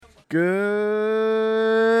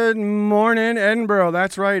Good morning, Edinboro.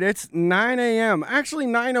 That's right. It's 9 a.m. Actually,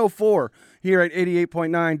 9:04 here at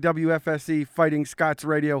 88.9 WFSE Fighting Scots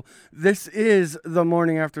Radio. This is the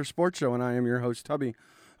Morning After Sports Show, and I am your host, Tubby.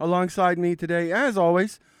 Alongside me today, as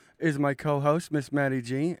always, is my co-host, Miss Maddie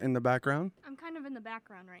G, in the background. I'm kind of in the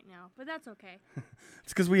background right now, but that's okay.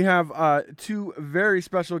 It's because we have two very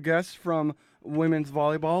special guests from women's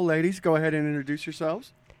volleyball. Ladies, go ahead and introduce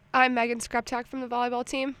yourselves. I'm Megan Skreptak from the volleyball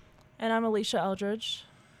team. And I'm Alicia Eldridge.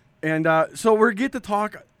 And so we get to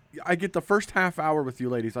talk. I get the first half hour with you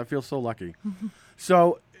ladies. I feel so lucky.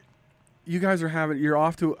 So you guys you're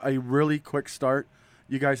off to a really quick start.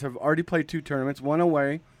 You guys have already played two tournaments, one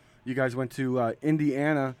away. You guys went to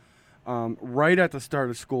Indiana right at the start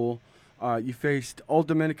of school. You faced Old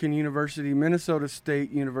Dominican University, Minnesota State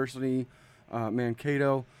University,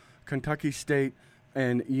 Mankato, Kentucky State,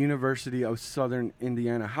 and University of Southern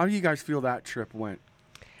Indiana. How do you guys feel that trip went?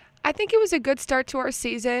 I think it was a good start to our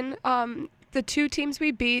season. The two teams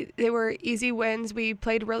we beat, they were easy wins. We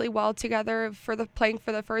played really well together playing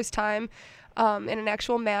for the first time in an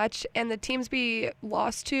actual match. And the teams we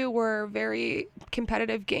lost to were very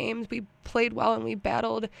competitive games. We played well and we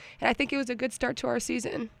battled. And I think it was a good start to our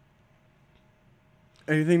season.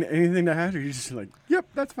 Anything to add? Or you just like, yep,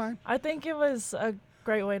 that's fine. I think it was a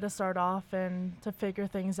great way to start off and to figure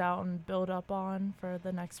things out and build up on for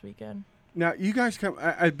the next weekend. Now, you guys come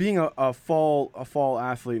being a fall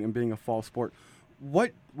athlete and being a fall sport.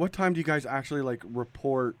 What time do you guys actually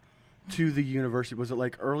report to the university? Was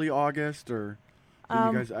it early August or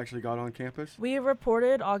when you guys actually got on campus? We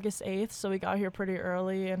reported August 8th, so we got here pretty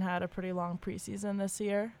early and had a pretty long preseason this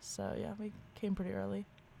year. So yeah, we came pretty early.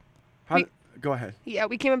 Go ahead. Yeah,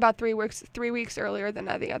 we came about 3 weeks earlier than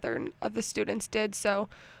the other of the students did. So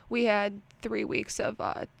we had 3 weeks of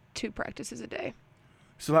 2 practices a day.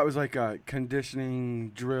 So that was conditioning,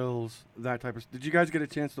 drills, that type of stuff. Did you guys get a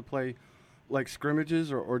chance to play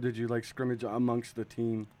scrimmages or did you scrimmage amongst the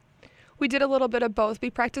team? We did a little bit of both.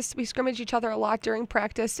 We scrimmaged each other a lot during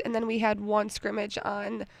practice, and then we had one scrimmage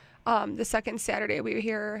on the second Saturday. We were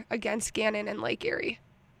here against Gannon and Lake Erie.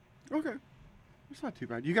 Okay. It's not too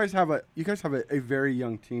bad. You guys have a very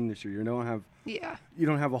young team this year. You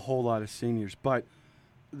don't have a whole lot of seniors, but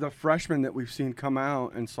the freshmen that we've seen come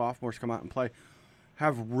out and sophomores come out and play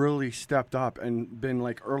have really stepped up and been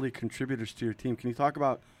early contributors to your team. Can you talk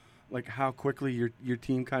about how quickly your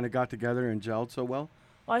team kind of got together and gelled so well?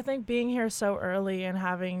 Well, I think being here so early and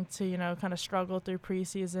having to, kind of struggle through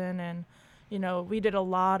preseason and, we did a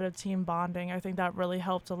lot of team bonding. I think that really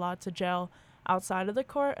helped a lot to gel outside of the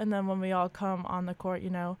court. And then when we all come on the court,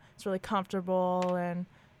 it's really comfortable and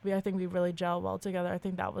I think we really gel well together. I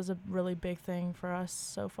think that was a really big thing for us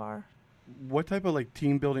so far. What type of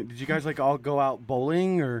team building? Did you guys all go out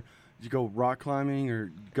bowling or did you go rock climbing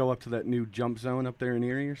or go up to that new jump zone up there in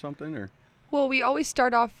Erie or something? Or well, we always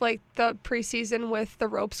start off the preseason with the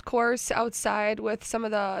ropes course outside with some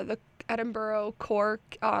of the Edinboro core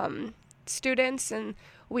students, and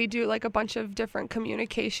we do a bunch of different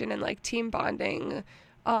communication and team bonding.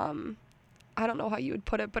 I don't know how you would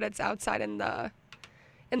put it, but it's outside in the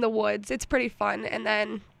woods. It's pretty fun, and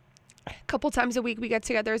then a couple times a week we get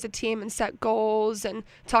together as a team and set goals and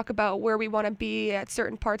talk about where we want to be at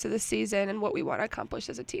certain parts of the season and what we want to accomplish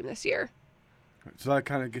as a team this year. So that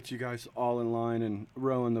kind of gets you guys all in line and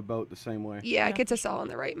rowing the boat the same way. Yeah, it gets us all in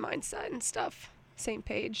the right mindset and stuff. Same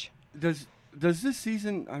page. Does this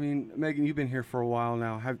season, Megan, you've been here for a while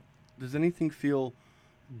now. Does anything feel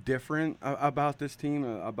different about this team,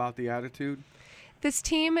 about the attitude? This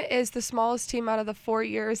team is the smallest team out of the 4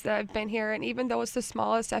 years that I've been here, and even though it's the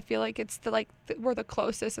smallest, I feel like it's we're the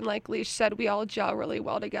closest. And like Leash said, we all gel really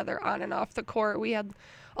well together on and off the court. We had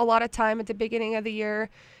a lot of time at the beginning of the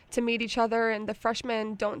year to meet each other, and the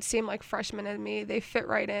freshmen don't seem like freshmen to me. They fit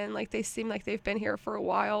right in, they seem like they've been here for a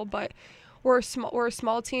while. But we're a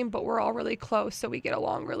small team, but we're all really close, so we get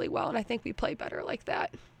along really well, and I think we play better like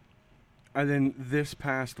that. And then this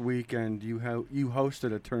past weekend, you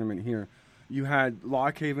hosted a tournament here. You had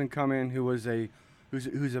Lock Haven come in, who's a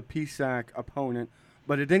PSAC opponent,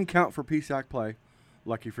 but it didn't count for PSAC play.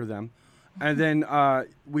 Lucky for them. And then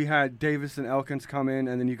we had Davis and Elkins come in,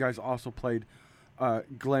 and then you guys also played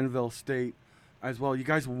Glenville State as well. You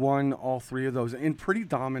guys won all 3 of those in pretty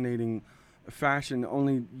dominating fashion,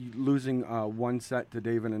 only losing one set to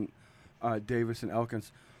Davis and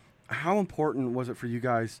Elkins. How important was it for you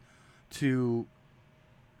guys to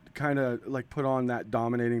kind of put on that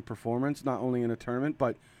dominating performance, not only in a tournament,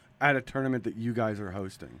 but at a tournament that you guys are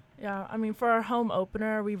hosting? Yeah, for our home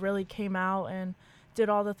opener, we really came out and did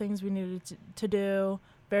all the things we needed to do.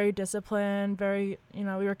 Very disciplined, we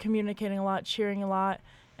were communicating a lot, cheering a lot,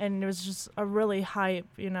 and it was just a really hype,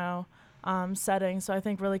 setting. So I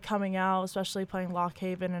think really coming out, especially playing Lock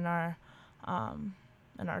Haven in our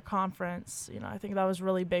conference, I think that was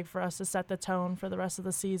really big for us to set the tone for the rest of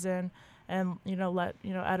the season, and let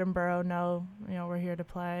Edinboro know we're here to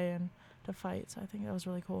play and to fight. So I think that was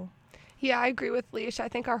really cool. Yeah, I agree with Leash. I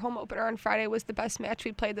think our home opener on Friday was the best match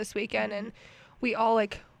we played this weekend, and we all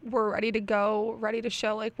were ready to go, ready to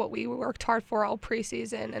show what we worked hard for all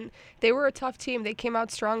preseason. And they were a tough team. They came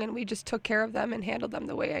out strong, and we just took care of them and handled them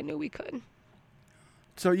the way I knew we could.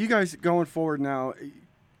 So you guys going forward now,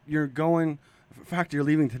 you're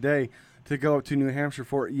leaving today to go up to New Hampshire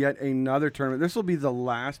for yet another tournament. This will be the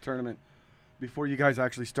last tournament before you guys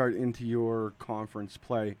actually start into your conference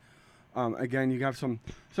play. Again, you have some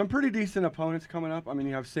pretty decent opponents coming up. I mean,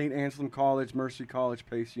 you have St. Anselm College, Mercy College,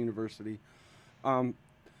 Pace University.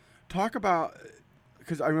 Talk about,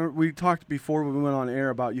 because I remember we talked before we went on air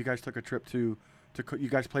about you guys took a trip to you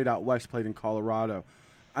guys played out west, played in Colorado.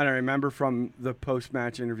 And I remember from the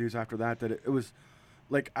post-match interviews after that it was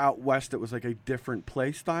out west, it was a different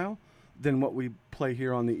play style than what we play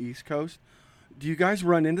here on the East Coast. Do you guys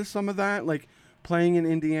run into some of that, playing in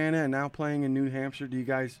Indiana and now playing in New Hampshire? Do you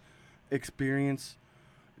guys experience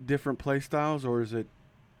different play styles, or is it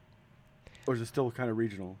still kind of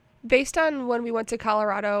regional? Based on when we went to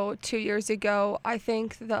Colorado 2 years ago, I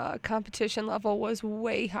think the competition level was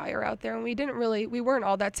way higher out there, and we weren't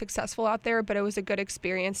all that successful out there, but it was a good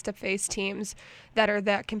experience to face teams that are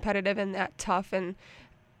that competitive and that tough. And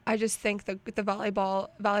I just think the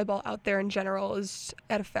volleyball out there in general is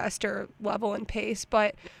at a faster level and pace.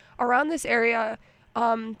 But around this area,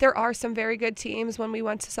 there are some very good teams. When we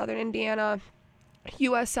went to Southern Indiana,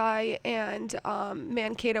 USI and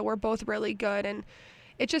Mankato were both really good, and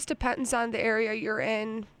it just depends on the area you're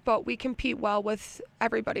in, but we compete well with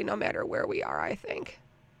everybody no matter where we are, I think.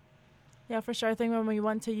 Yeah, for sure. I think when we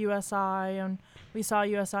went to USI and we saw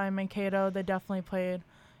USI and Mankato, they definitely played,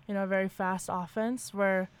 a very fast offense,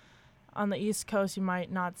 where on the East Coast you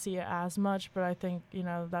might not see it as much, but I think,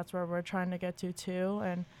 that's where we're trying to get to too,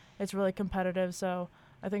 and it's really competitive. So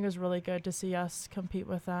I think it was really good to see us compete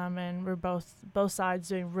with them, and we're both sides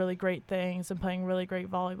doing really great things and playing really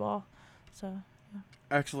great volleyball. So, yeah.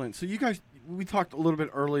 Excellent. So you guys, we talked a little bit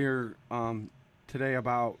earlier today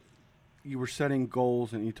about you were setting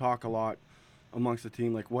goals, and you talk a lot amongst the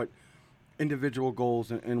team, what individual goals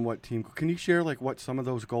and what team. Can you share what some of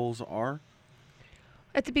those goals are?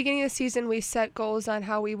 At the beginning of the season, we set goals on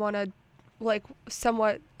how we want to,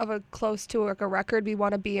 somewhat of a close to a record. We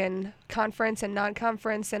want to be in conference and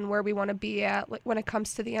non-conference, and where we want to be at when it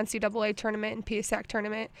comes to the NCAA tournament and PSAC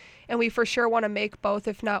tournament. And we for sure want to make both,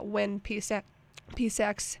 if not win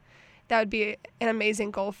PSACs. That would be an amazing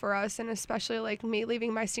goal for us, and especially me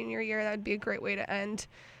leaving my senior year, that would be a great way to end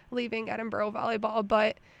leaving Edinboro volleyball.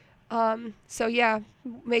 But so yeah,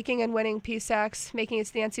 making and winning PSACs, making it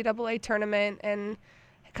to the NCAA tournament, and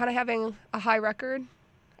kind of having a high record,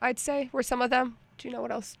 I'd say, were some of them. Do you know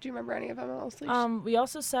what else? Do you remember any of them else? We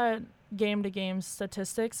also set game-to-game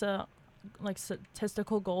statistics,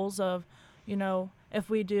 statistical goals of, if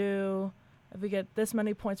we get this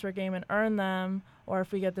many points per game and earn them, or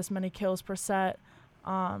if we get this many kills per set,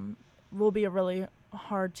 we'll be a really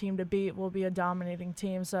hard team to beat. We'll be a dominating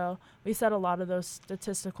team. So we set a lot of those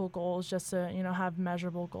statistical goals just to, have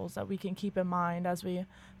measurable goals that we can keep in mind as we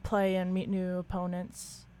play and meet new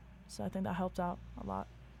opponents. So I think that helped out a lot.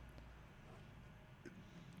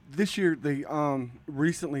 This year,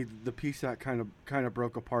 recently the PSAC kind of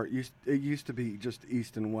broke apart. It used to be just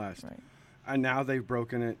East and West, right, and now they've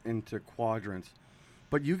broken it into quadrants.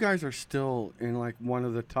 But you guys are still in one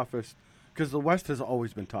of the toughest, because the West has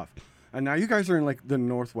always been tough, and now you guys are in the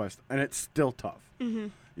Northwest, and it's still tough.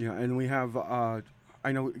 Mm-hmm. And we have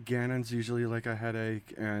I know Gannon's usually a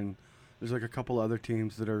headache, and there's a couple other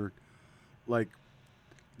teams that are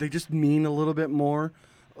they just mean a little bit more.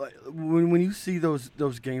 When you see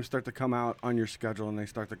those games start to come out on your schedule, and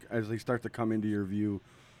as they start to come into your view,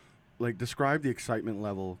 describe the excitement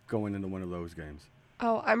level going into one of those games.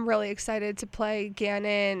 Oh, I'm really excited to play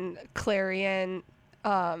Gannon, Clarion,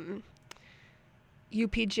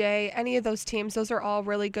 UPJ, any of those teams. Those are all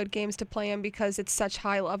really good games to play in, because it's such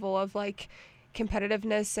high level of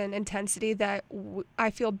competitiveness and intensity that I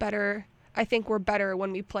feel better. I think we're better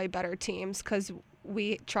when we play better teams, because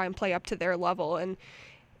we try and play up to their level, and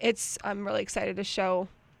I'm really excited to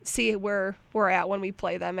see where we're at when we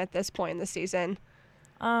play them at this point in the season.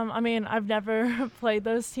 I've never played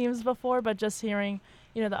those teams before, but just hearing,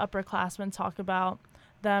 the upperclassmen talk about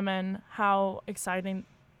them and how exciting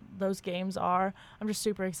those games are, I'm just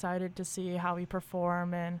super excited to see how we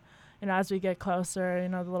perform. And, as we get closer,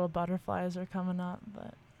 the little butterflies are coming up.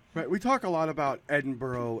 But Right. We talk a lot about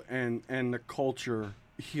Edinboro and the culture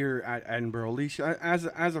here at Edinboro. Alicia, as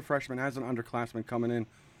a freshman, as an underclassman coming in,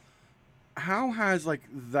 how has like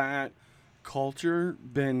that culture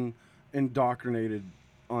been indoctrinated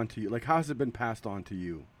onto you? Like, how has it been passed on to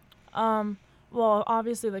you? Well,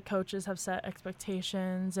 obviously the coaches have set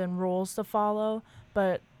expectations and rules to follow,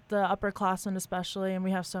 but the upperclassmen especially, and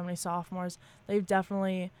we have so many sophomores, they've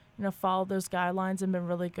definitely, followed those guidelines and been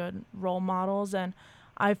really good role models. And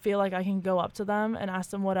I feel like I can go up to them and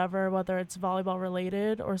ask them whatever, whether it's volleyball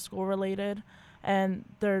related or school related, and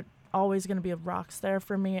they're always going to be rocks there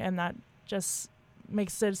for me, and that just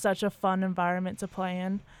makes it such a fun environment to play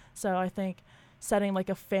in. So I think setting like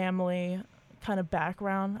a family kind of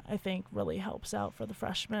background, I think really helps out for the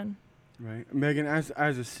freshmen. Right. Megan, as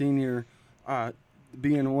a senior,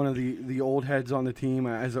 being one of the old heads on the team,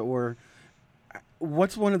 as it were,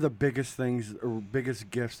 what's one of the biggest things or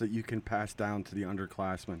biggest gifts that you can pass down to the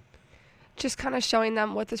underclassmen? Just kind of showing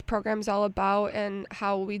them what this program's all about and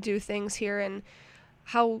how we do things here and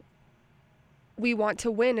how we want to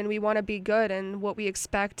win and we want to be good and what we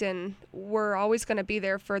expect, and we're always going to be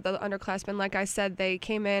there for the underclassmen. Like I said, they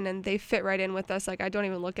came in and they fit right in with us. Like, I don't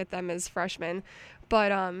even look at them as freshmen, but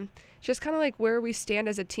just kind of like where we stand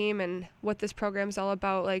as a team and what this program's all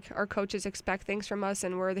about. Like, our coaches expect things from us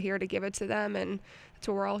and we're here to give it to them, and that's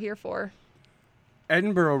what we're all here for.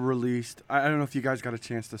 Edinboro released, I don't know if you guys got a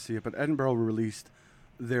chance to see it, but Edinboro released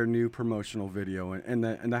their new promotional video, and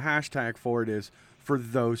the hashtag for it is "for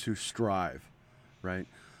those who strive." Right?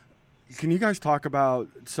 Can you guys talk about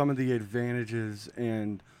some of the advantages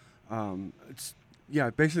and,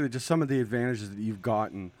 basically just some of the advantages that you've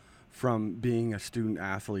gotten from being a student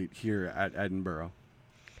athlete here at Edinboro?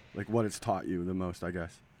 Like, what it's taught you the most, I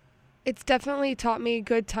guess. It's definitely taught me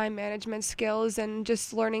good time management skills and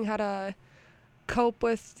just learning how to cope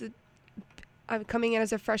with. I'm coming in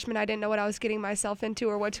as a freshman. I didn't know what I was getting myself into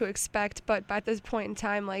or what to expect, but at this point in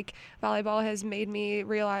time, like, volleyball has made me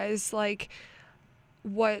realize, like,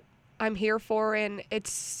 what I'm here for, and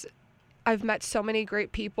I've met so many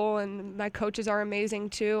great people, and my coaches are amazing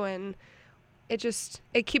too, and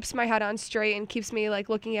it keeps my head on straight and keeps me like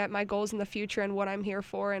looking at my goals in the future and what I'm here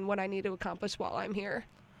for and what I need to accomplish while I'm here.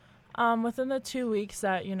 Within the 2 weeks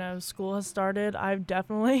that school has started, I've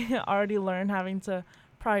definitely already learned having to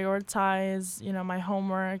prioritize my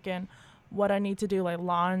homework and what I need to do, like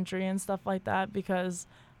laundry and stuff like that, because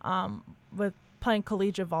with playing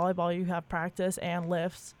collegiate volleyball, you have practice and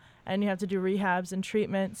lifts, and you have to do rehabs and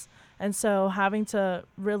treatments. And so having to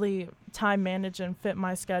really time manage and fit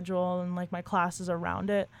my schedule and like my classes around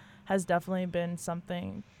it has definitely been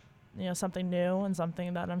something new and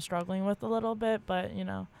something that I'm struggling with a little bit. But,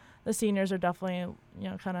 the seniors are definitely,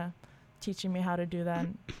 kind of teaching me how to do that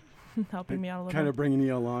and helping me out a little bit. Kind of bringing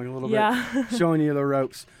you along a little bit, showing you the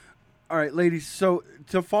ropes. All right, ladies, so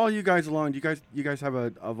to follow you guys along, do you guys have a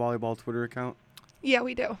volleyball Twitter account? Yeah,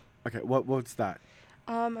 we do. Okay, what's that?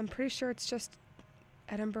 I'm pretty sure it's just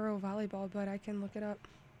Edinboro Volleyball, but I can look it up.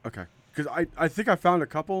 Okay, because I think I found a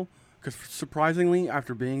couple, because surprisingly,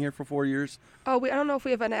 after being here for 4 years. I don't know if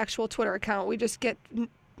we have an actual Twitter account. We just get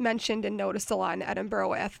mentioned and noticed a lot in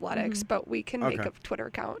Edinboro Athletics, but we can make a Twitter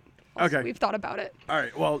account. Also, okay. We've thought about it. All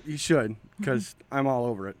right, well, you should, because I'm all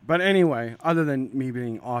over it. But anyway, other than me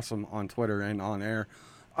being awesome on Twitter and on air,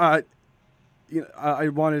 I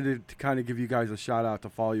wanted to kind of give you guys a shout out to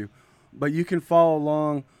follow you, but you can follow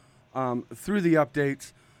along through the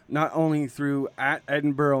updates, not only through at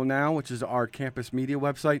Edinboro Now, which is our campus media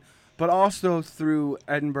website, but also through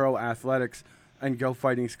Edinboro Athletics and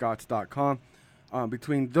GoFightingScots.com.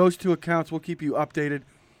 Between those two accounts, we'll keep you updated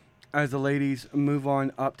as the ladies move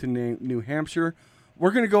on up to New Hampshire.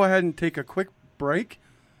 We're going to go ahead and take a quick break.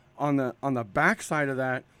 On the back side of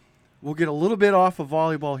that, we'll get a little bit off of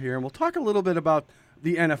volleyball here, and we'll talk a little bit about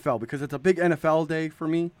the NFL, because it's a big NFL day for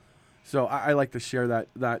me. So I like to share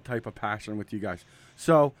that type of passion with you guys.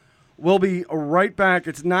 So we'll be right back.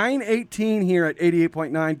 It's 9:18 here at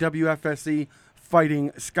 88.9 WFSC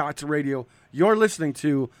Fighting Scots Radio. You're listening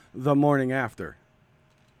to The Morning After.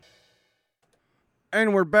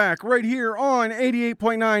 And we're back right here on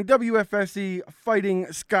 88.9 WFSC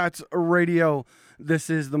Fighting Scots Radio. This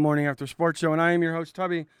is the Morning After Sports Show, and I am your host,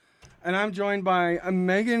 Tubby. And I'm joined by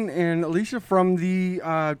Megan and Alicia from the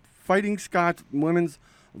Fighting Scots women's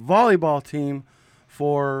volleyball team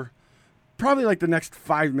for probably like the next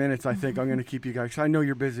 5 minutes, I think. I'm going to keep you guys. I know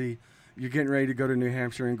you're busy. You're getting ready to go to New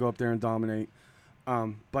Hampshire and go up there and dominate.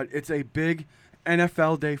 But it's a big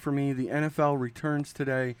NFL day for me. The NFL returns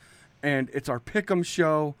today, and it's our Pick'em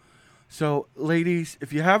show. So, ladies,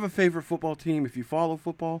 if you have a favorite football team, if you follow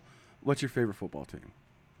football, what's your favorite football team?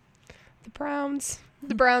 The Browns.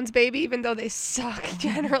 The Browns, baby, even though they suck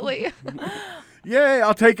generally. Yay,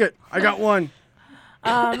 I'll take it. I got one.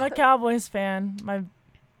 I'm a Cowboys fan. My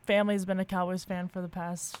family's been a Cowboys fan for the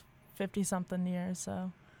past 50-something years,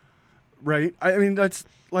 so. Right. I mean, that's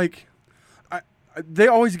like, they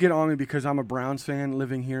always get on me because I'm a Browns fan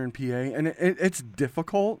living here in PA, and it's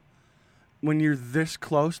difficult when you're this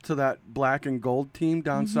close to that black and gold team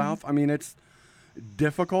down south. I mean, it's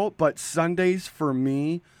difficult, but Sundays for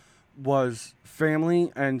me was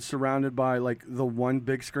family and surrounded by like the one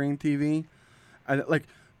big screen TV. And like,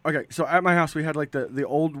 okay, so at my house we had like the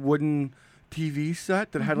old wooden TV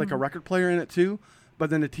set that had like a record player in it too, but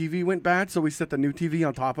then the TV went bad, so we set the new TV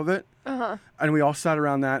on top of it. And we all sat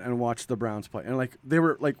around that and watched the Browns play. And like they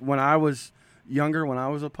were like, when I was younger, when I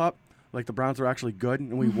was a pup, like the Browns were actually good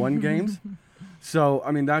and we won games. So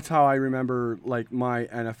I mean, that's how I remember like my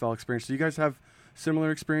NFL experience. Do you guys have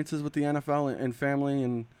similar experiences with the NFL and family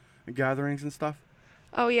and gatherings and stuff?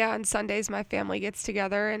 Oh yeah, on Sundays my family gets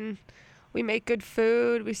together and we make good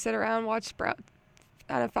food. We sit around, watch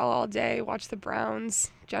NFL all day, watch the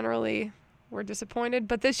Browns. Generally, we're disappointed,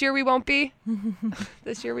 but this year we won't be.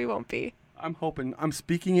 This year we won't be. I'm hoping. I'm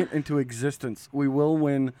speaking it into existence. We will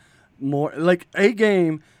win more, like a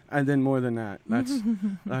game, and then more than that.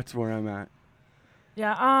 That's where I'm at.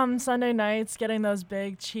 Yeah, Sunday nights, getting those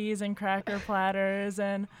big cheese and cracker platters,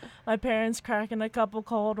 and my parents cracking a couple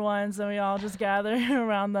cold ones, and we all just gather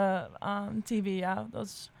around the TV. Yeah,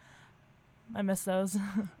 I miss those.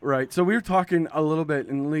 Right. So we were talking a little bit,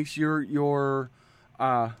 and at least your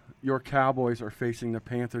Cowboys are facing the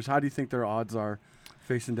Panthers. How do you think their odds are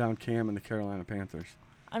facing down Cam and the Carolina Panthers?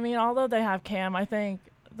 I mean, although they have Cam, I think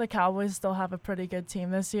the Cowboys still have a pretty good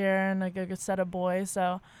team this year and a good set of boys.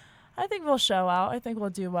 So I think we'll show out. I think we'll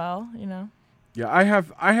do well, you know. Yeah, I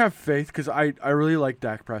have faith because I really like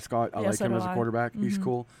Dak Prescott. I like so him do as a I. quarterback. He's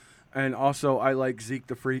cool. And also I like Zeke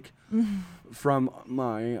the Freak from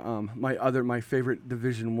my my favorite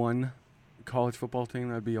Division I college football team.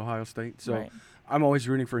 That'd be Ohio State. So Right. I'm always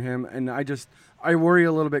rooting for him. And I worry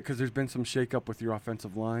a little bit because there's been some shakeup with your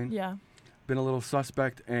offensive line. Yeah. Been a little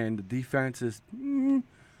suspect, and the defense is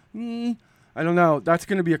I don't know. That's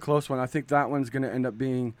going to be a close one. I think that one's going to end up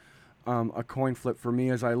being a coin flip for me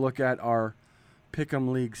as I look at our Pick'em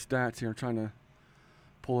League stats here. I'm trying to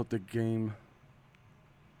pull up the game.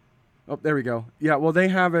 Oh, there we go. Yeah, well, they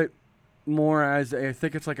have it more as I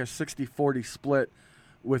think it's like a 60-40 split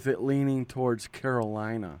with it leaning towards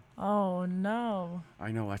Carolina. Oh, no.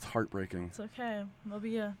 I know, that's heartbreaking. It's okay.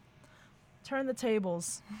 We'll turn the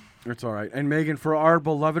tables. It's all right. And Megan, for our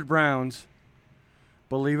beloved Browns,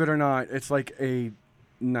 believe it or not, it's like a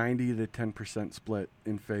 90 to 10% split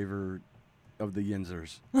in favor of the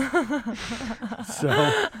Yinzers. So,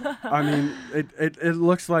 I mean, it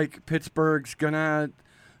looks like Pittsburgh's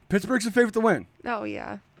a favorite to win. Oh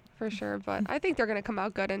yeah, for sure. But I think they're gonna come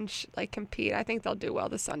out good and compete. I think they'll do well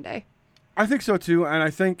this Sunday. I think so too, and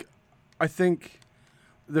I think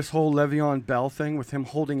this whole Le'Veon Bell thing with him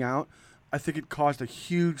holding out, I think it caused a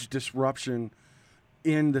huge disruption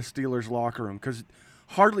in the Steelers locker room because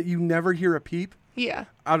you never hear a peep Yeah.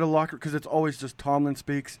 out of the locker because it's always just Tomlin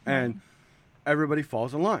speaks and everybody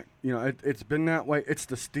falls in line. You know, it's been that way. It's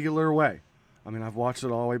the Steeler way. I mean, I've watched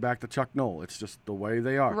it all the way back to Chuck Noll. It's just the way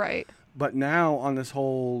they are. Right. But now on this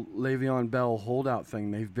whole Le'Veon Bell holdout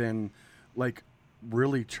thing, they've been like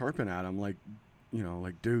really chirping at him, like, you know,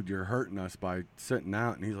 like, dude, you're hurting us by sitting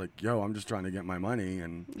out. And he's like, yo, I'm just trying to get my money.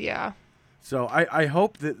 And Yeah. so I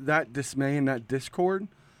hope that dismay and that discord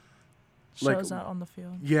Shows out on the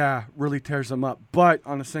field. yeah, really tears them up. But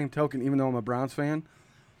on the same token, even though I'm a Browns fan,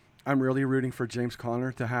 I'm really rooting for James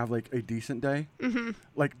Conner to have like a decent day.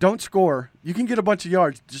 Like, don't score. You can get a bunch of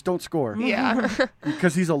yards, just don't score. Yeah.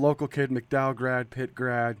 Because he's a local kid, McDowell grad, Pitt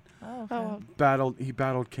grad. Oh, okay. Oh, He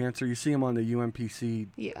battled cancer. You see him on the UMPC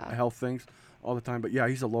yeah. health things all the time. But yeah,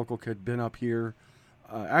 he's a local kid. Been up here.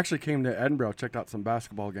 Actually came to Edinburgh, checked out some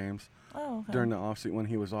basketball games Okay. during the offseason when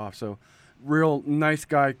he was off. So real nice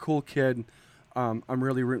guy, cool kid. I'm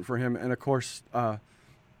really rooting for him. And of course,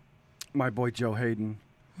 my boy Joe Hayden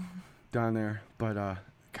down there. But God,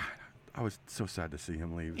 I was so sad to see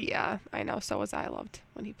him leave. Yeah, I know. So was I. Loved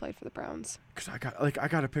when he played for the Browns. Because I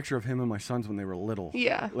got a picture of him and my sons when they were little.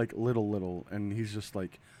 Yeah. Like little, and he's just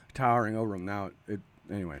like towering over him now.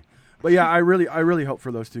 Anyway, but yeah, I really hope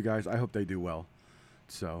for those two guys. I hope they do well.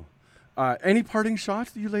 So, any parting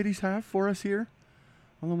shots that you ladies have for us here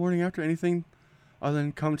on the morning after? Anything other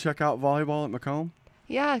than come check out volleyball at Macomb?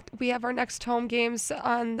 Yeah, we have our next home games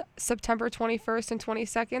on September 21st and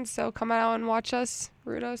 22nd. So come out and watch us,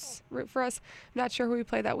 root for us. I'm not sure who we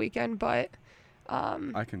play that weekend, but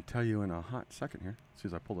I can tell you in a hot second here, as soon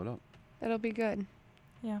as I pull it up. It'll be good.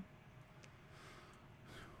 Yeah.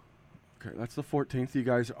 Okay, that's the 14th. You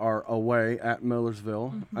guys are away at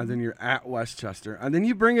Millersville, and then you're at Westchester. And then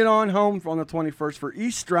you bring it on home on the 21st for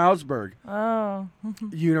East Stroudsburg Oh.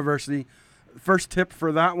 University. First tip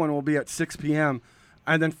for that one will be at 6 p.m.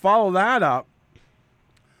 And then follow that up.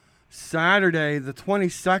 Saturday, the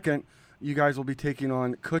 22nd, you guys will be taking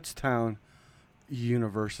on Kutztown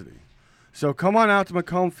University. So come on out to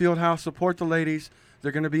Macomb Fieldhouse, support the ladies.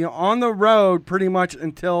 They're going to be on the road pretty much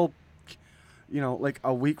until, like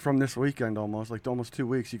a week from this weekend almost 2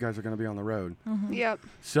 weeks. You guys are going to be on the road. Yep.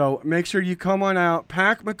 So make sure you come on out,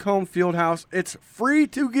 pack Macomb Fieldhouse. It's free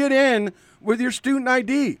to get in with your student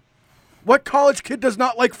ID. What college kid does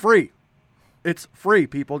not like free? It's free,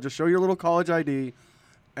 people. Just show your little college ID,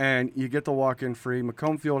 and you get the walk-in free.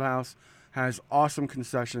 Macomb Fieldhouse has awesome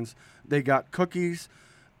concessions. They got cookies.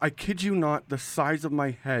 I kid you not, the size of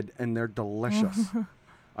my head, and they're delicious.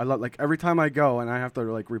 I love, every time I go and I have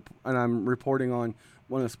to, and I'm reporting on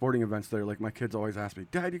one of the sporting events there, my kids always ask me,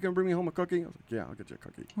 Dad, you going to bring me home a cookie? I was like, yeah, I'll get you a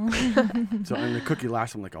cookie. So, and the cookie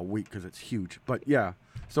lasts them a week because it's huge. But, yeah.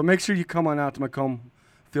 So make sure you come on out to Macomb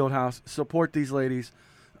Fieldhouse. Support these ladies.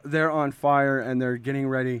 They're on fire, and they're getting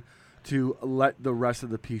ready to let the rest of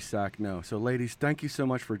the PSAC know. So, ladies, thank you so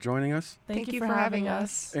much for joining us. Thank you for having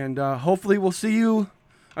us. And hopefully we'll see you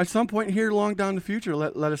at some point here long down the future.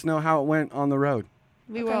 Let us know how it went on the road.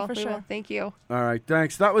 We Okay, will. for We sure. will. Thank you. All right,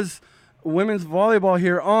 thanks. That was women's volleyball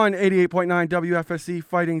here on 88.9 WFSC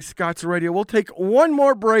Fighting Scots Radio. We'll take one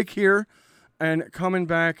more break here, and coming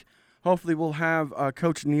back, hopefully we'll have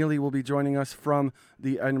Coach Neely will be joining us from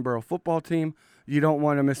the Edinboro football team. You don't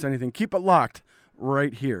want to miss anything. Keep it locked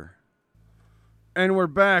right here. And we're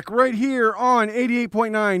back right here on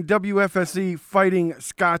 88.9 WFSC Fighting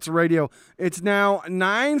Scots Radio. It's now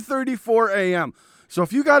 9:34 a.m. So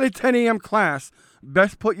if you got a 10 a.m. class,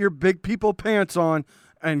 best put your big people pants on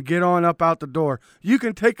and get on up out the door. You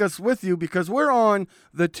can take us with you because we're on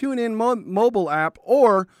the TuneIn mobile app,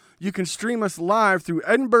 or you can stream us live through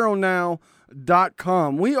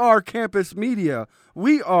edinboronow.com. We are campus media.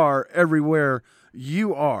 We are everywhere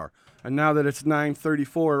you are. And now that it's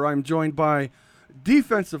 9:34, I'm joined by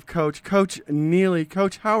defensive coach, Coach Neely.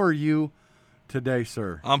 Coach, how are you today,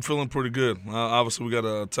 sir? I'm feeling pretty good. Obviously, we got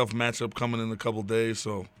a tough matchup coming in a couple days,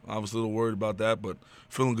 so I was a little worried about that, but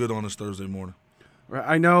feeling good on this Thursday morning.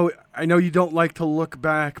 I know you don't like to look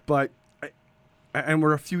back, but and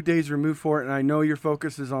we're a few days removed for it, and I know your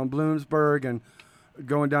focus is on Bloomsburg and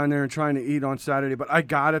going down there and trying to eat on Saturday, but I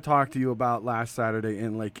got to talk to you about last Saturday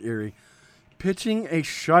in Lake Erie. Pitching a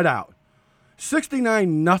shutout.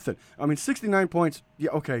 69-0. I mean, 69 points.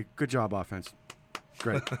 Yeah, okay, good job, offense.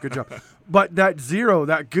 Great, good job. But that zero,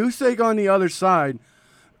 that goose egg on the other side,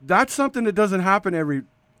 that's something that doesn't happen every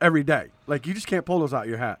day. You just can't pull those out of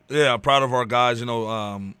your hat. Yeah, I'm proud of our guys.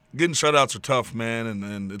 Getting shutouts are tough, man,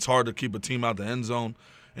 and it's hard to keep a team out the end zone.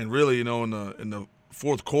 And really, in the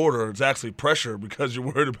fourth quarter, it's actually pressure because you're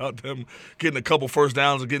worried about them getting a couple first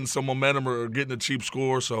downs and getting some momentum or getting a cheap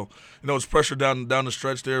score. So, it's pressure down the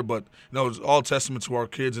stretch there. But, it's all testament to our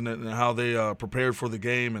kids and how they prepared for the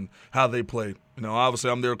game and how they played. Obviously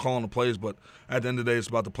I'm there calling the plays, but at the end of the day, it's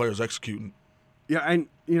about the players executing. Yeah, and,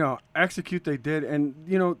 execute they did. And,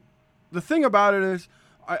 the thing about it is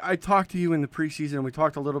I talked to you in the preseason. We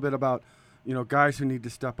talked a little bit about, guys who need to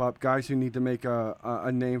step up, guys who need to make a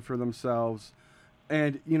name for themselves.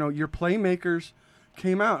 And, your playmakers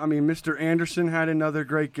came out. I mean, Mr. Anderson had another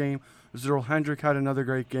great game. Zerl Hendrick had another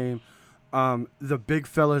great game. The big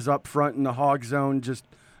fellas up front in the hog zone just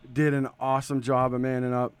did an awesome job of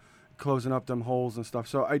manning up, closing up them holes and stuff.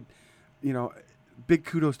 So, big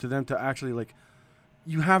kudos to them to actually,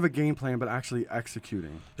 you have a game plan, but actually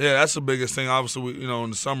executing. Yeah, that's the biggest thing. Obviously, in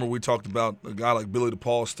the summer we talked about a guy like Billy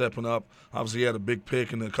DePaul stepping up. Obviously, he had a big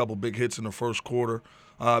pick and a couple big hits in the first quarter.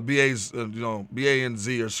 BA and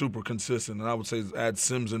Z are super consistent, and I would say add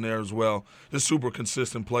Sims in there as well. Just super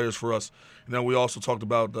consistent players for us. We also talked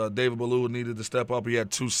about David Ballou needed to step up. He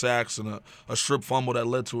had 2 sacks and a strip fumble that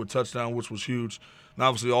led to a touchdown, which was huge. And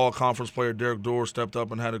obviously, all-conference player Derek Dorr stepped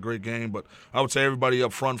up and had a great game. But I would say everybody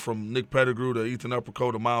up front, from Nick Pettigrew to Ethan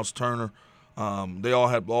Uppercoat to Miles Turner, they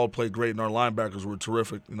all played great, and our linebackers were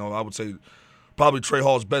terrific. I would say probably Trey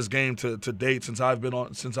Hall's best game to date since I've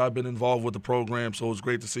been involved with the program. So it was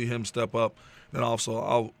great to see him step up. And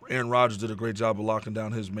also, Aaron Rodgers did a great job of locking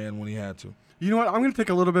down his man when he had to. You know what? I'm going to take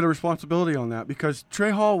a little bit of responsibility on that because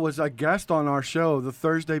Trey Hall was a guest on our show the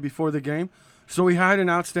Thursday before the game. So we had an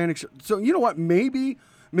outstanding show. So you know what? Maybe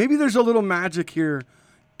there's a little magic here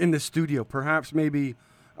in the studio. Perhaps maybe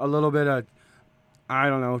a little bit of, I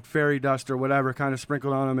don't know, fairy dust or whatever kind of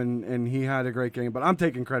sprinkled on him, and he had a great game. But I'm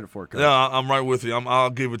taking credit for it, Coach. Yeah, I'm right with you. I'll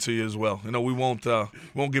give it to you as well. You know, we won't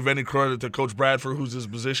give any credit to Coach Bradford, who's his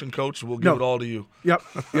position coach. We'll give it all to you. Yep.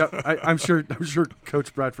 I'm sure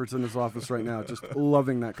Coach Bradford's in his office right now, just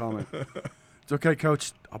loving that comment. It's okay,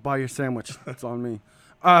 Coach. I'll buy you a sandwich. It's on me.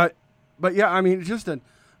 But yeah, I mean, just an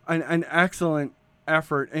excellent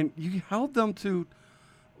effort, and you held them to,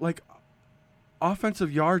 like,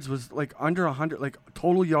 offensive yards was like under 100, like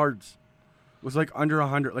total yards was like under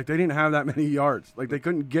 100. Like they didn't have that many yards. Like they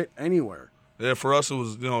couldn't get anywhere. Yeah, for us it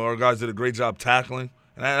was, our guys did a great job tackling.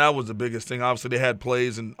 And that was the biggest thing. Obviously they had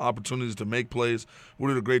plays and opportunities to make plays. We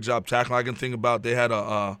did a great job tackling. I can think about they had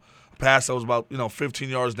a pass that was about 15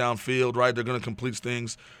 yards downfield, right? They're going to complete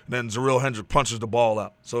things. And then Zareel Hendrick punches the ball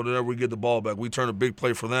out. So there we get the ball back. We turned a big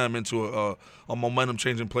play for them into a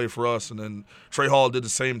momentum-changing play for us. And then Trey Hall did the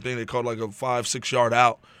same thing. They caught like a 5-6 yard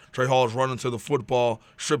out. Trey Hall is running to the football,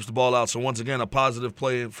 strips the ball out. So once again, a positive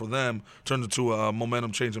play for them turned into a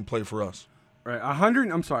momentum-changing play for us. Right,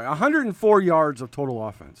 104 yards of total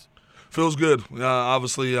offense. Feels good.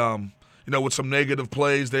 Obviously, with some negative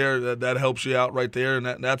plays there, that helps you out right there, and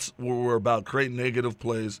that's where we're about, creating negative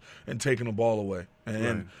plays and taking the ball away.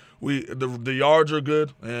 And the yards are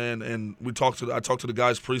good, and I talked to the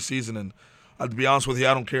guys preseason, and to be honest with you,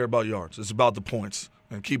 I don't care about yards. It's about the points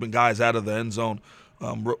and keeping guys out of the end zone.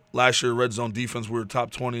 Last year, red zone defense, we were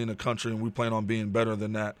top 20 in the country, and we plan on being better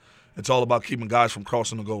than that. It's all about keeping guys from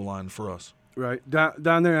crossing the goal line for us. Right.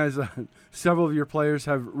 Down there, as several of your players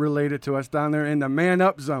have related to us, down there in the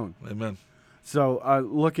man-up zone. Amen. So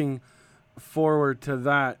looking forward to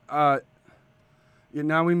that.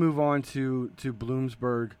 Now we move on to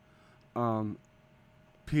Bloomsburg.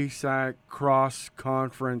 PSAC,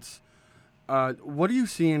 cross-conference. What are you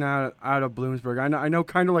seeing out of Bloomsburg? I know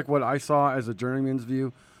kind of like what I saw as a journeyman's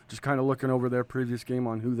view, just kind of looking over their previous game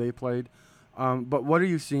on who they played. But what are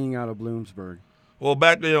you seeing out of Bloomsburg? Well,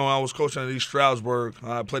 back then, when I was coaching at East Stroudsburg,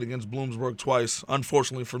 I played against Bloomsburg twice,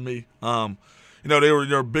 unfortunately for me.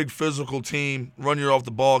 They're a big physical team, run you off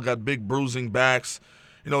the ball, got big bruising backs.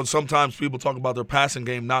 Sometimes people talk about their passing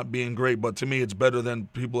game not being great, but to me it's better than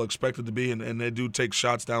people expect it to be, and they do take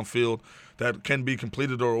shots downfield that can be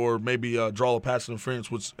completed or maybe draw a pass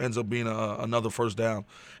interference, which ends up being another first down.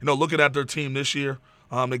 Looking at their team this year,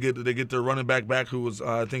 they get their running back who was,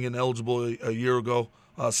 I think, ineligible a year ago,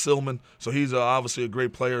 Silman. So he's obviously a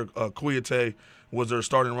great player. Kouyaté was their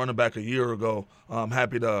starting running back a year ago. I'm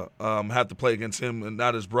happy to have to play against him and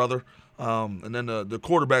not his brother. And then the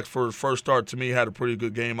quarterback for his first start, to me, had a pretty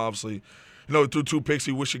good game, obviously. He threw 2 picks.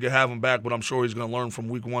 He wish he could have him back, but I'm sure he's going to learn from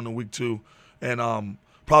week 1 to week 2. And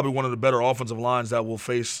probably one of the better offensive lines that we'll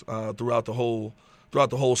face throughout the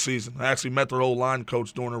whole season. I actually met their old line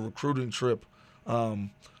coach during a recruiting trip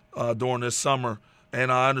during this summer. And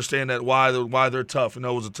I understand that why they're tough.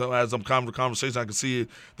 As I'm having the conversation, I can see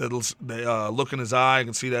that they look in his eye. I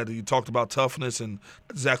can see that he talked about toughness and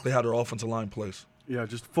exactly how their offensive line plays. Yeah,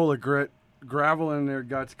 just full of grit, gravel in their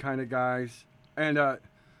guts kind of guys. And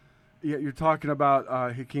you're talking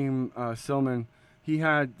about Hakeem Silman. He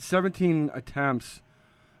had 17 attempts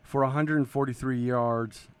for 143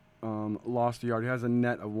 yards, lost a yard. He has a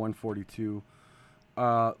net of 142.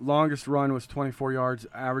 Longest run was 24 yards,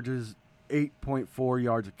 averages 8.4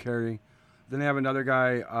 yards a carry. Then they have another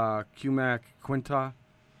guy, Kumac Quinta.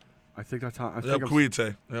 I think that's how.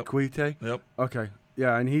 Kouyaté. Yep. Kouyaté? Yep. Okay.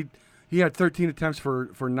 Yeah, and he had 13 attempts for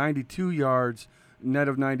 92 yards, net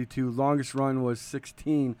of 92. Longest run was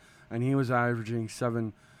 16, and he was averaging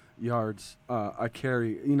 7 yards a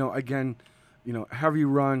carry. Heavy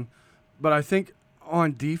run. But I think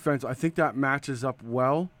on defense, I think that matches up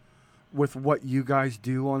well with what you guys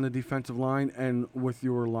do on the defensive line and with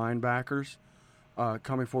your linebackers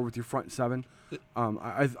coming forward with your front seven.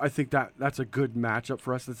 I think that's a good matchup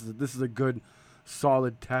for us. This is a good,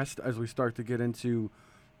 solid test as we start to get into,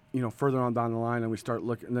 further on down the line, and we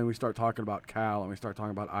start talking about Cal, and we start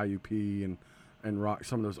talking about IUP and Rock,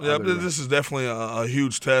 some of those. Yeah, this is definitely a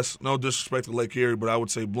huge test. No disrespect to Lake Erie, but I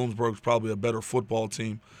would say Bloomsburg's probably a better football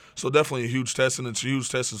team. So definitely a huge test, and it's a huge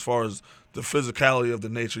test as far as the physicality of the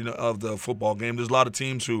nature of the football game. There's a lot of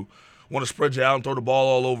teams who want to spread you out and throw the ball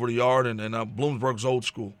all over the yard, and Bloomsburg's old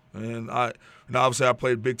school. And obviously I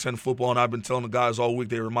played Big Ten football, and I've been telling the guys all week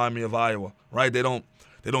they remind me of Iowa, right? They don't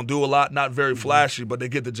do a lot, not very flashy, but they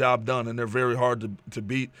get the job done, and they're very hard to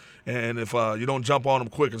beat. And if you don't jump on them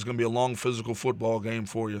quick, it's going to be a long physical football game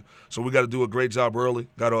for you. So we got to do a great job early,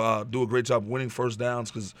 got to do a great job winning first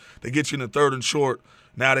downs, because they get you in the third and short.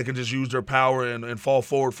 Now they can just use their power and fall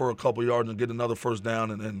forward for a couple yards and get another first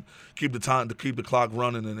down and keep the time to keep the clock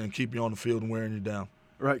running and keep you on the field and wearing you down.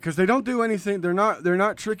 Right, because they don't do anything. They're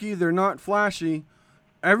not tricky. They're not flashy.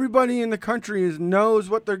 Everybody in the country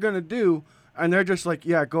knows what they're going to do, and they're just like,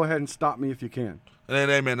 yeah, go ahead and stop me if you can.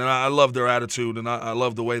 And amen. And I love their attitude, and I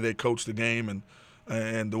love the way they coach the game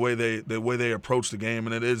and the way they approach the game,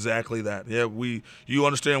 and it is exactly that. Yeah, you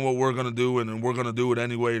understand what we're going to do, and we're going to do it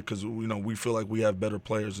anyway because we feel like we have better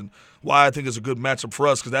players, and why I think it's a good matchup for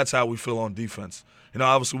us because that's how we feel on defense.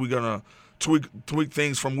 Obviously we're going to tweak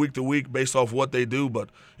things from week to week based off what they do, but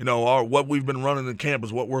what we've been running in camp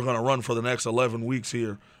is what we're going to run for the next 11 weeks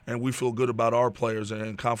here, and we feel good about our players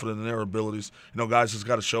and confident in their abilities. Guys just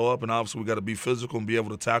got to show up, and obviously we got to be physical and be able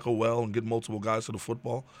to tackle well and get multiple guys to the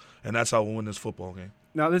football, and that's how we win this football game.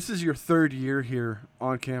 Now this is your third year here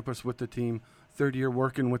on campus with the team, third year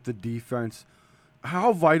working with the defense.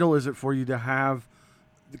 How vital is it for you to have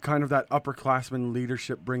kind of that upperclassman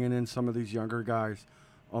leadership, bringing in some of these younger guys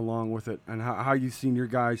along with it, and how you've seen your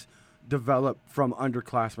guys develop from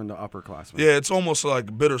underclassmen to upperclassmen? Yeah, it's almost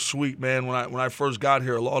like bittersweet, man. When I first got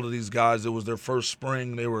here, a lot of these guys, it was their first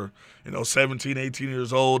spring. They were 17, 18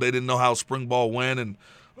 years old. They didn't know how spring ball went, and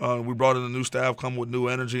we brought in a new staff, come with new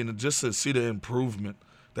energy, and just to see the improvement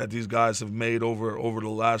that these guys have made over the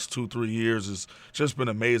last 2-3 years has just been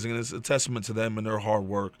amazing, and it's a testament to them and their hard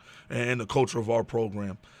work and the culture of our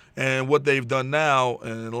program. And what they've done now,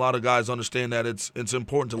 and a lot of guys understand that it's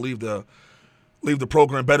important to leave the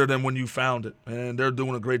program better than when you found it. And they're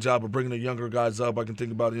doing a great job of bringing the younger guys up. I can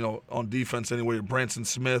think about, on defense anyway, Branson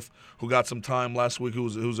Smith, who got some time last week,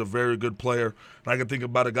 who's a very good player. And I can think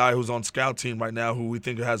about a guy who's on scout team right now who we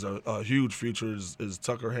think has a huge future is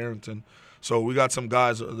Tucker Harrington. So we got some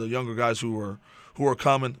guys, the younger guys who are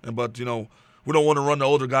coming, but we don't want to run the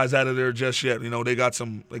older guys out of there just yet. They got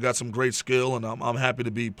some great skill, and I'm happy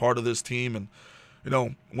to be part of this team.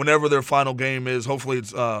 And whenever their final game is, hopefully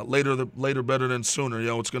it's later better than sooner.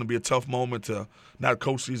 It's going to be a tough moment to not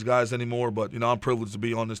coach these guys anymore, but I'm privileged to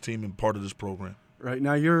be on this team and part of this program. Right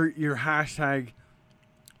now, your hashtag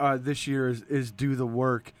this year is do the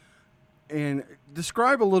work, and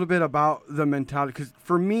describe a little bit about the mentality. Because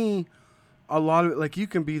for me, a lot of it, you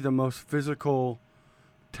can be the most physical,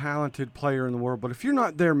 talented player in the world, but if you're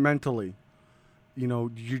not there mentally,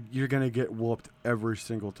 you're going to get whooped every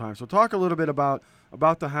single time. So talk a little bit about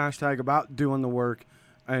the hashtag, about doing the work,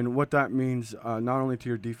 and what that means not only to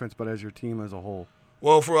your defense but as your team as a whole.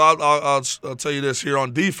 Well, I'll tell you this here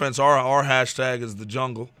on defense, our hashtag is the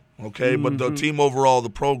jungle, okay? Mm-hmm. But the team overall, the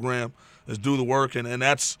program is do the work, and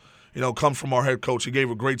that's comes from our head coach. He gave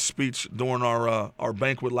a great speech during our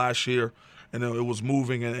banquet last year. And it was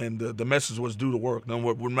moving, and the message was do the work.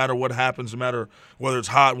 No matter what happens, no matter whether it's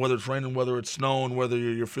hot, whether it's raining, whether it's snowing, whether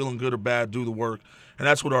you're feeling good or bad, do the work. And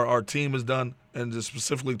that's what our team has done, and just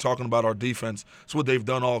specifically talking about our defense. It's what they've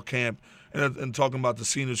done all camp. And talking about the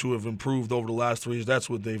seniors who have improved over the last 3 years, that's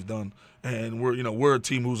what they've done. And we're a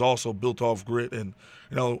team who's also built off grit. And,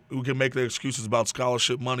 we can make the excuses about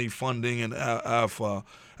scholarship money, funding, and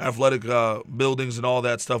athletic buildings and all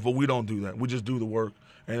that stuff, but we don't do that. We just do the work.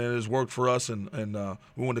 And it has worked for us, and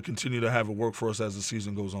we want to continue to have it work for us as the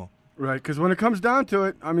season goes on. Right, because when it comes down to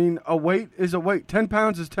it, a weight is a weight. 10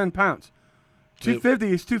 pounds is 10 pounds.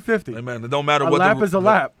 250 is 250. Hey, man, it don't matter a lap is a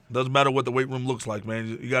lap. Doesn't matter what the weight room looks like, man.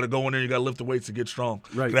 You got to go in there. You got to lift the weights to get strong.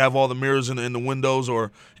 Right. You can have all the mirrors in the windows,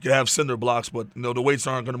 or you can have cinder blocks, but the weights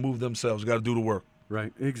aren't going to move themselves. You got to do the work.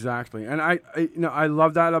 Right, exactly. And I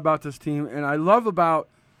love that about this team, and I love about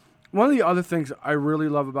one of the other things I really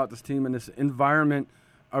love about this team and this environment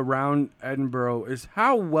around Edinboro is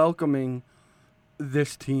how welcoming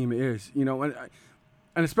this team is, and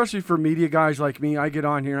especially for media guys like me. I get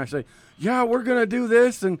on here and I say, yeah, we're going to do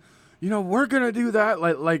this, and, we're going to do that.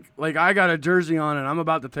 Like I got a jersey on and I'm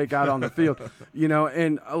about to take out on the field,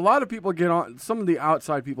 and a lot of people get on, some of the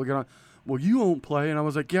outside people get on, well, you won't play. And I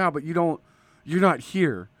was like, yeah, but you're not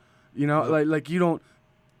here, like you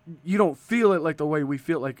don't feel it like the way we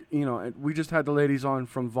feel, like, and we just had the ladies on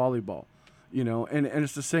from volleyball. And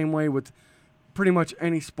it's the same way with pretty much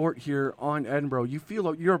any sport here on Edinboro. You feel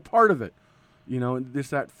like you're a part of it,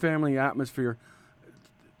 that family atmosphere.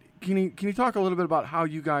 Can you talk a little bit about how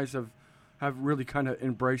you guys have really kind of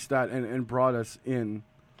embraced that and brought us in?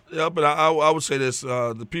 Yeah, but I would say this: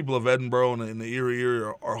 the people of Edinboro and the Erie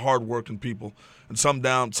area are hardworking people, and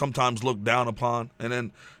sometimes looked down upon. And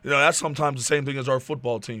then that's sometimes the same thing as our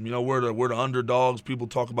football team. We're the underdogs. People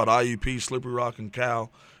talk about IUP, Slippery Rock, and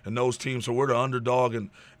Cal, and those teams. So we're the underdog, and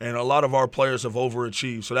a lot of our players have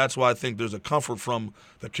overachieved. So that's why I think there's a comfort from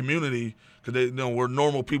the community, because we're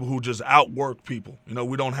normal people who just outwork people.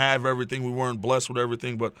 We don't have everything. We weren't blessed with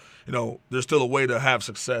everything, but there's still a way to have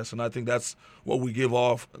success, and I think that's what we give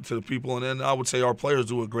off to the people. And then I would say our players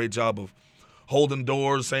do a great job of holding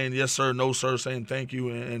doors, saying yes sir, no sir, saying thank you,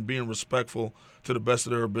 and being respectful to the best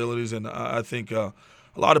of their abilities. And I think a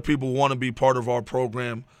lot of people want to be part of our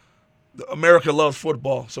program. America loves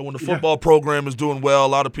football, so when the football program is doing well, a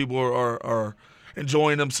lot of people are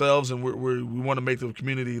enjoying themselves, and we want to make the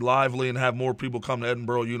community lively and have more people come to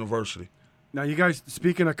Edinboro University. Now, you guys,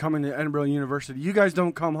 speaking of coming to Edinboro University, you guys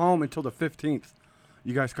don't come home until the 15th.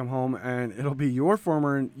 You guys come home, and it'll be your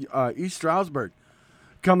former East Stroudsburg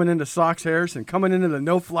coming into Sox Harrison, coming into the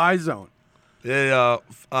no-fly zone. Yeah,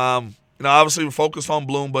 obviously we're focused on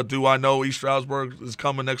Bloom, but do I know East Stroudsburg is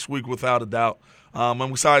coming next week without a doubt. I'm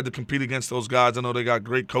excited to compete against those guys. I know they got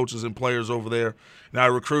great coaches and players over there. And I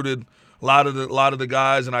recruited a lot of the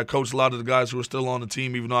guys, and I coached a lot of the guys who are still on the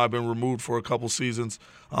team, even though I've been removed for a couple seasons.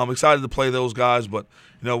 I'm excited to play those guys, but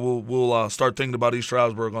we'll start thinking about East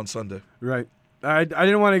Stroudsburg on Sunday. Right. I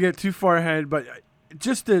didn't want to get too far ahead, but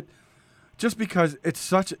just because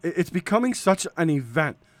it's becoming such an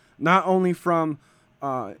event, not only from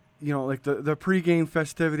like the pregame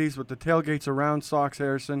festivities with the tailgates around Sox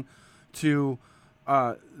Harrison, to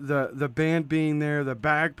the band being there, the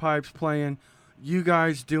bagpipes playing, you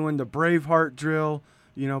guys doing the Braveheart drill,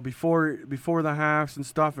 before the halves and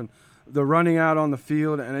stuff, and the running out on the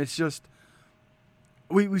field, and it's just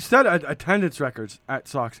we set attendance records at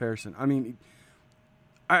Sox Harrison. I mean,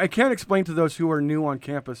 I can't explain to those who are new on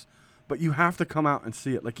campus, but you have to come out and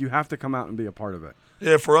see it. Like, you have to come out and be a part of it.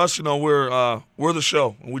 Yeah, for us, we're the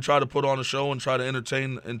show, and we try to put on a show and try to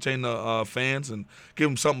entertain the fans and give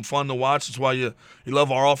them something fun to watch. That's why you love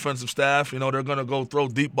our offensive staff. They're going to go throw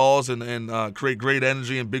deep balls and create great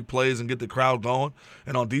energy and big plays and get the crowd going.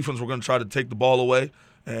 And on defense, we're going to try to take the ball away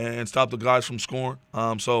and stop the guys from scoring.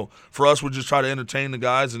 So for us, we just try to entertain the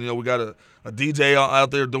guys, and we got a DJ out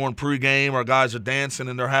there doing pregame. Our guys are dancing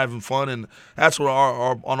and they're having fun, and that's what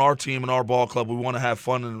on our team and our ball club, we want to have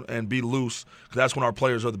fun and be loose, because that's when our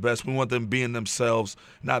players are the best. We want them being themselves,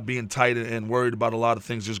 not being tight and worried about a lot of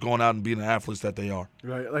things, just going out and being the athletes that they are.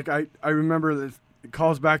 Right. Like I remember this, it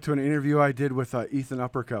calls back to an interview I did with Ethan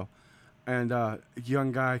Upperco, and a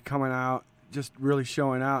young guy coming out, just really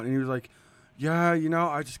showing out, and he was like, yeah,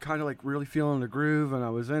 I just kind of like really feeling the groove, and I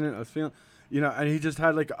was in it. I was feeling, and he just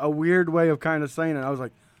had like a weird way of kind of saying it. I was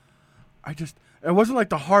like, it wasn't like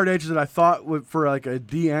the hard edge that I thought for like a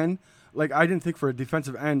DN. Like, I didn't think for a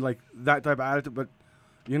defensive end, like that type of attitude. But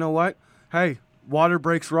you know what? Hey, water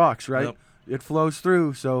breaks rocks, right? Yep. It flows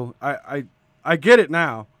through. So I get it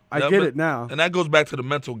now. I get it now. And that goes back to the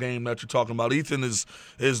mental game that you're talking about. Ethan is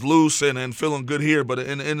loose and feeling good here, but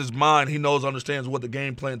in his mind, he understands what the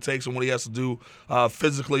game plan takes and what he has to do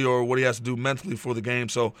physically or what he has to do mentally for the game.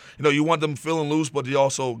 So, you want them feeling loose, but he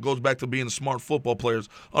also goes back to being smart football players,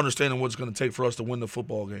 understanding what it's going to take for us to win the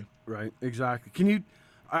football game. Right, exactly. Can you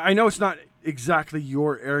 – I know it's not exactly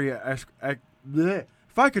your area.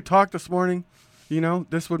 If I could talk this morning,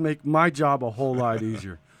 this would make my job a whole lot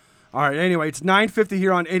easier. All right, anyway, it's 9:50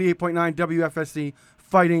 here on 88.9 WFSC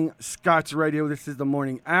Fighting Scots Radio. This is the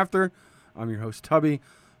morning after. I'm your host, Tubby.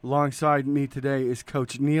 Alongside me today is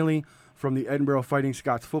Coach Neely from the Edinboro Fighting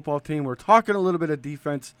Scots football team. We're talking a little bit of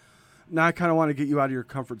defense. Now I kind of want to get you out of your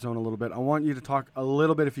comfort zone a little bit. I want you to talk a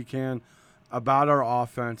little bit, if you can, about our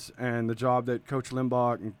offense and the job that Coach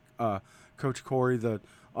Limbach and Coach Corey, the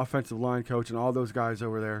offensive line coach, and all those guys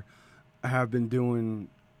over there have been doing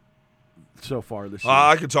so far this year.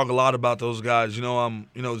 I could talk a lot about those guys.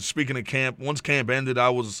 Speaking of camp, once camp ended, I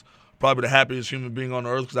was probably the happiest human being on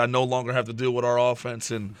earth, because I no longer have to deal with our offense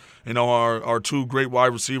and our two great wide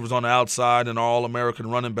receivers on the outside and our All-American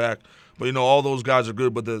running back. But all those guys are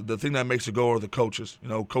good. But the thing that makes it go are the coaches.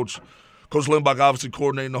 Coach Limbach obviously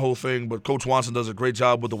coordinating the whole thing, but Coach Watson does a great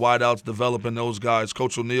job with the wideouts, developing those guys.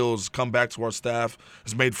 Coach O'Neill has come back to our staff,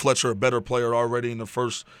 has made Fletcher a better player already in the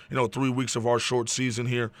first 3 weeks of our short season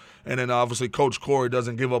here. And then obviously Coach Corey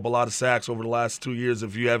doesn't give up a lot of sacks over the last 2 years.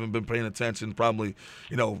 If you haven't been paying attention, probably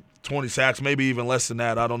 20 sacks, maybe even less than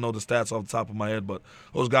that. I don't know the stats off the top of my head, but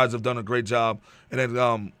those guys have done a great job. And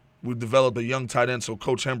then we've developed a young tight end, so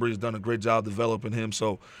Coach Hembry has done a great job developing him.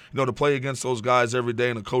 So, to play against those guys every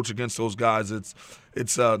day and to coach against those guys, it's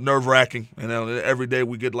nerve-wracking. And every day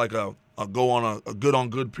we get like a go on a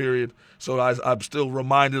good-on-good period. So I'm still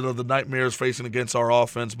reminded of the nightmares facing against our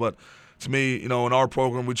offense. But to me, in our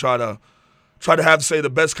program, we try to have to say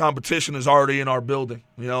the best competition is already in our building,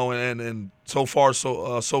 and so far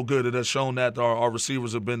so good. It has shown that our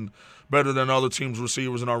receivers have been better than other teams'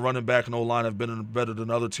 receivers, and our running back and O-line have been better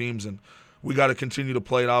than other teams, and we got to continue to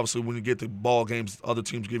play it. Obviously, when you get to ball games, other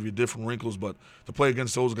teams give you different wrinkles, but to play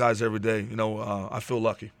against those guys every day, I feel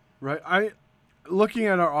lucky. Right. Looking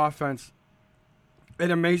at our offense,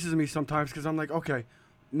 it amazes me sometimes, because I'm like, okay,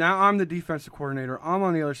 now I'm the defensive coordinator. I'm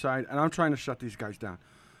on the other side, and I'm trying to shut these guys down.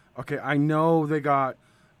 Okay, I know they got,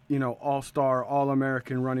 all-star,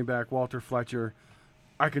 all-American running back Walter Fletcher.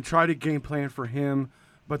 I can try to game plan for him,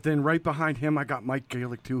 but then right behind him I got Mike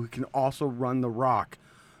Galick too, who can also run the rock.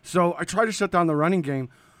 So I try to shut down the running game.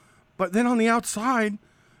 But then on the outside,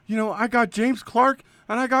 I got James Clark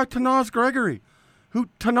and I got Tanaz Gregory.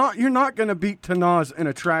 You're not going to beat Tanaz in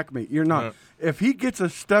a track meet. You're not. Yeah. If he gets a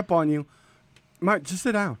step on you, just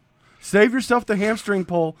sit down. Save yourself the hamstring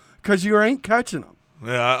pull because you ain't catching him.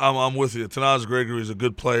 Yeah, I'm with you. Tanaz Gregory is a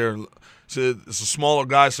good player. It's a smaller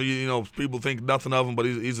guy, so people think nothing of him, but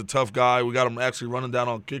he's a tough guy. We got him actually running down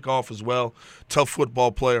on kickoff as well. Tough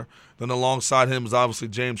football player. Then alongside him is obviously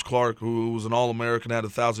James Clark, who was an All-American, had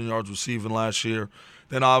 1,000 yards receiving last year.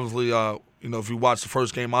 Then obviously, if you watch the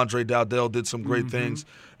first game, Andre Dowdell did some great things.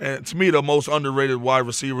 And to me, the most underrated wide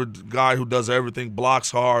receiver guy who does everything, blocks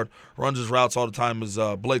hard, runs his routes all the time is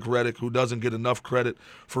Blake Reddick, who doesn't get enough credit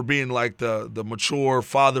for being like the mature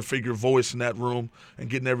father figure voice in that room and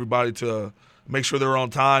getting everybody to make sure they're on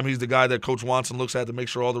time. He's the guy that Coach Watson looks at to make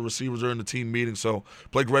sure all the receivers are in the team meeting. So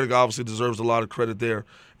Blake Reddick obviously deserves a lot of credit there.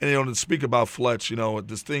 And, to speak about Fletch,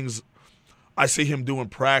 there's things I see him do in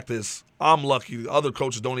practice. I'm lucky. Other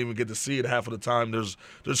coaches don't even get to see it half of the time. There's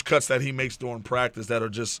cuts that he makes during practice that are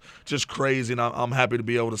just crazy, and I'm happy to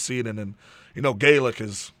be able to see it. And then, Galick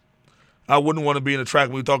is – I wouldn't want to be in a track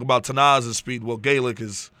when we talk about Tanaz's speed. Well, Galick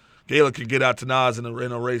can get out Tanaz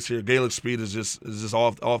in a race here. Galick's speed is just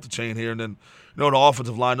off the chain here. And then, the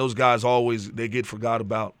offensive line, those guys they get forgot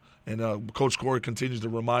about. And Coach Corey continues to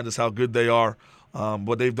remind us how good they are.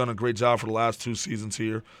 But they've done a great job for the last 2 seasons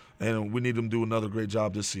here, and we need them to do another great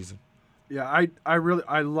job this season. Yeah,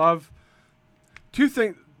 I love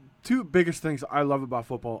two biggest things I love about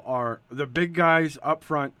football are the big guys up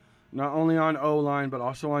front, not only on O-line but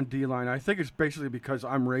also on D-line. I think it's basically because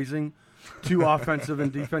I'm raising 2 offensive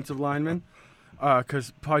and defensive linemen,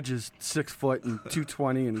 because Pudge is 6 foot and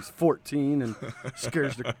 220 and he's 14 and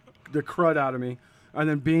scares the crud out of me. And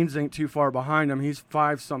then Beans ain't too far behind him. He's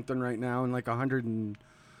 5 something right now and like 100 and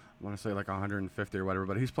I want to say like 150 or whatever,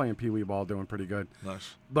 but he's playing pee-wee ball, doing pretty good.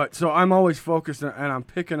 Nice. But so I'm always focused and I'm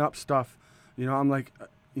picking up stuff. I'm like,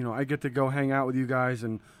 I get to go hang out with you guys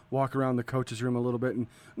and walk around the coach's room a little bit. And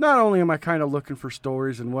not only am I kind of looking for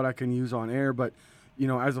stories and what I can use on air, but,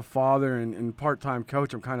 as a father and part-time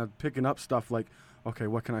coach, I'm kind of picking up stuff like, okay,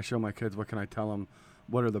 what can I show my kids? What can I tell them?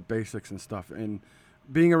 What are the basics and stuff? And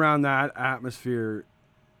being around that atmosphere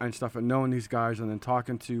and stuff and knowing these guys and then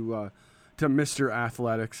talking to Mr.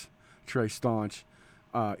 Athletics, Trey Staunch,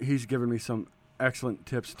 he's given me some excellent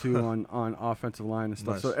tips too on offensive line and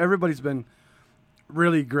stuff. Nice. So everybody's been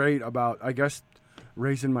really great about, I guess,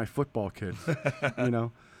 raising my football kids,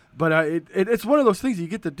 But it's one of those things you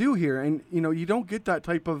get to do here, and you don't get that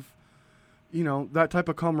type of,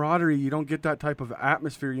 camaraderie. You don't get that type of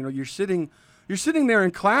atmosphere. You're sitting there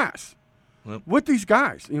in class. Yep. With these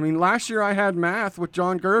guys. Last year I had math with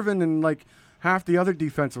John Gervin and like half the other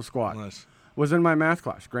defensive squad. Nice. Was in my math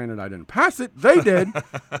class. Granted, I didn't pass it. They did,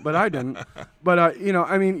 but I didn't. But,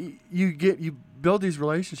 you build these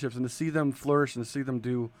relationships, and to see them flourish and to see them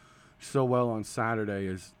do so well on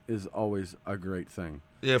Saturday is always a great thing.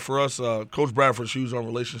 Yeah, for us, Coach Bradford's huge on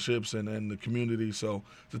relationships and the community. So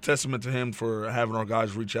it's a testament to him for having our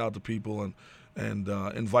guys reach out to people and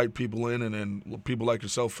invite people in, and people like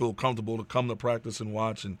yourself feel comfortable to come to practice and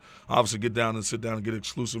watch, and obviously get down and sit down and get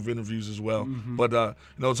exclusive interviews as well. Mm-hmm. But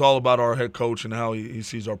it's all about our head coach and how he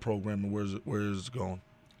sees our program and where it's going.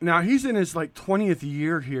 Now he's in his 20th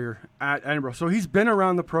year here at Edinboro, so he's been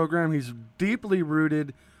around the program. He's deeply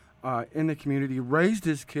rooted in the community, raised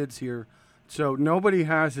his kids here, so nobody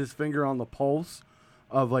has his finger on the pulse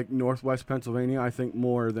of Northwest Pennsylvania, I think,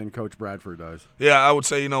 more than Coach Bradford does. Yeah, I would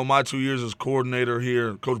say, my 2 years as coordinator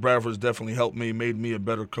here, Coach Bradford has definitely helped me, made me a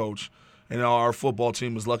better coach. And our football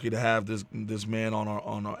team is lucky to have this man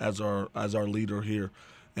as our leader here.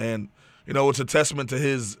 And it's a testament to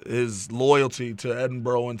his loyalty to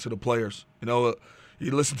Edinboro and to the players. You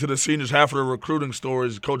listen to the seniors, half of their recruiting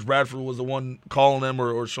stories, Coach Bradford was the one calling them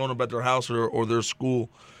or showing them at their house or their school.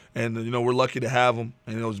 And, we're lucky to have him.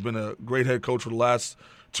 And, he's been a great head coach for the last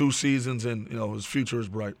 2 seasons, and, his future is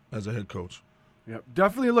bright as a head coach. Yep,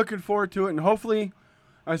 definitely looking forward to it. And hopefully,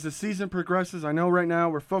 as the season progresses, I know right now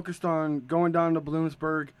we're focused on going down to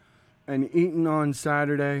Bloomsburg and eating on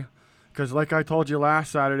Saturday. Because like I told you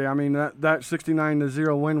last Saturday, that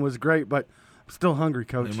 69-0 win was great, but I'm still hungry,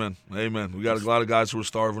 Coach. Amen. We got a lot of guys who are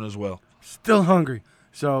starving as well. Still hungry.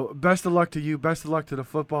 So best of luck to you. Best of luck to the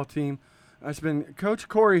football team. It's been Coach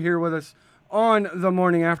Corey here with us on the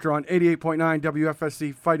morning after on 88.9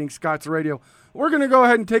 WFSC Fighting Scots Radio. We're going to go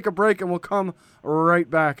ahead and take a break, and we'll come right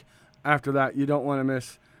back after that. You don't want to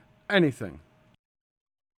miss anything.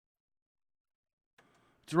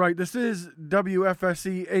 That's right. This is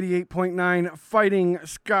WFSC 88.9 Fighting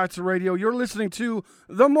Scots Radio. You're listening to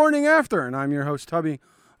The Morning After, and I'm your host, Tubby.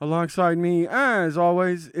 Alongside me, as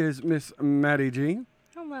always, is Miss Maddie G.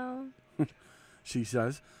 Hello. She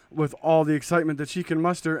says, with all the excitement that she can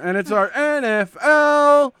muster, and it's our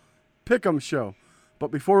NFL Pick'em show. But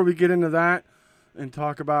before we get into that and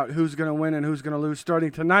talk about who's going to win and who's going to lose starting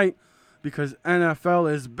tonight, because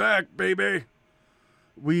NFL is back, baby,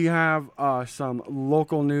 we have some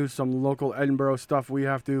local news, some local Edinboro stuff we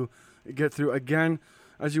have to get through. Again,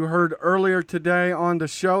 as you heard earlier today on the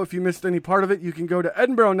show, if you missed any part of it, you can go to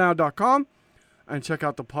edinboronow.com and check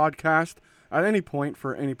out the podcast at any point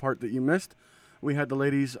for any part that you missed. We had the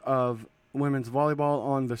ladies of women's volleyball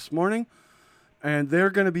on this morning, and they're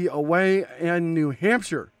going to be away in New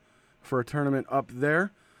Hampshire for a tournament up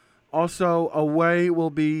there. Also away will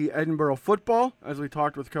be Edinboro football, as we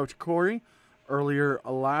talked with Coach Corey earlier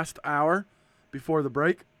last hour before the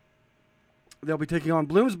break. They'll be taking on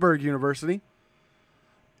Bloomsburg University.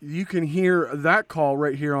 You can hear that call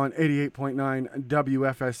right here on 88.9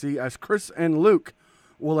 WFSC, as Chris and Luke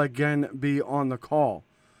will again be on the call.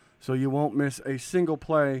 So you won't miss a single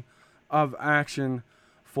play of action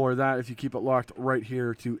for that if you keep it locked right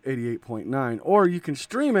here to 88.9. Or you can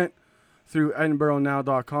stream it through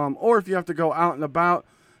edinboronow.com. Or if you have to go out and about,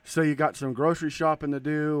 say you got some grocery shopping to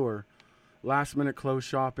do or last-minute clothes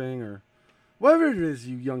shopping or whatever it is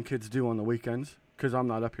you young kids do on the weekends, because I'm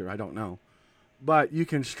not up here, I don't know. But you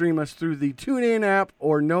can stream us through the TuneIn app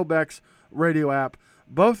or Nobex radio app.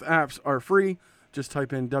 Both apps are free. Just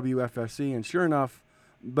type in WFSC, and sure enough,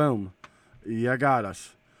 boom, you got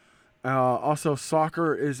us. Also,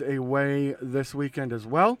 soccer is away this weekend as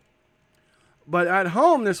well. But at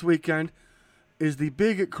home this weekend is the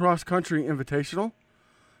big cross-country invitational.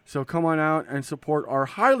 So come on out and support our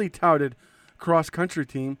highly touted cross-country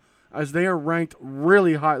team, as they are ranked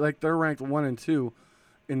really high. Like, they're ranked 1 and 2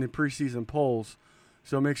 in the preseason polls.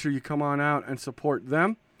 So make sure you come on out and support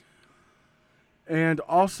them. And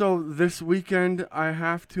also this weekend, I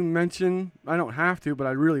have to mention, I don't have to, but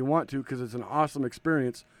I really want to because it's an awesome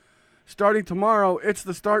experience. Starting tomorrow, it's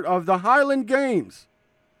the start of the Highland Games.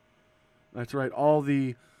 That's right, all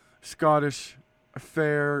the Scottish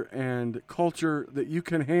fare and culture that you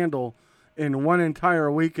can handle in one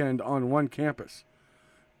entire weekend on one campus.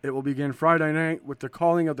 It will begin Friday night with the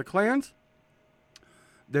calling of the clans.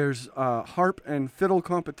 There's harp and fiddle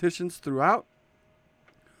competitions throughout.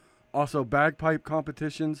 Also bagpipe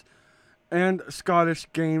competitions and Scottish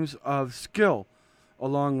games of skill,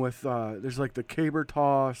 along with there's like the caber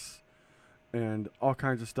toss and all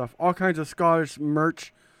kinds of stuff. All kinds of Scottish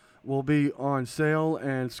merch will be on sale,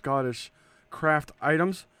 and Scottish craft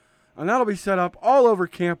items. And that'll be set up all over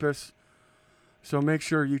campus. So make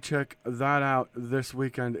sure you check that out this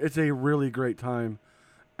weekend. It's a really great time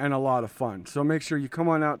and a lot of fun. So make sure you come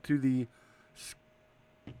on out to the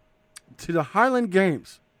Highland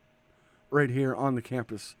Games right here on the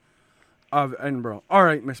campus of Edinboro. All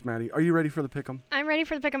right, Miss Maddie, are you ready for the pick'em? I'm ready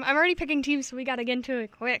for the pick'em. I'm already picking teams, so we got to get into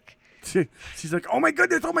it quick. She's like, oh my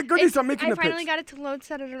goodness, I'm making the I finally picks. got it to load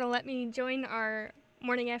Senator to let me join our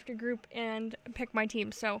morning after group and pick my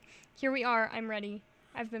team. So here we are. I'm ready.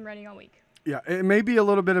 I've been ready all week. Yeah, it may be a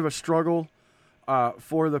little bit of a struggle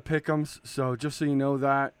for the pick'ems, so just so you know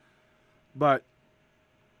that. But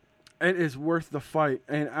it is worth the fight.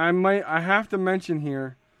 And I have to mention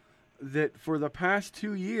here that for the past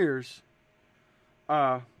 2 years,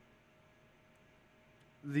 the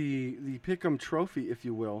pick'em trophy, if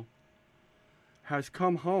you will, has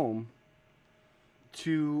come home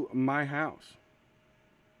to my house.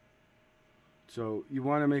 So you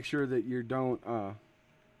want to make sure that you don't.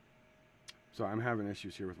 So I'm having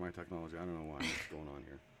issues here with my technology. I don't know what's going on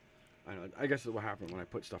here. I guess it's what happened when I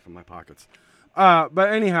put stuff in my pockets. But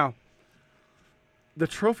anyhow, the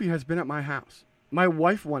trophy has been at my house. My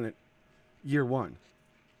wife won it year 1.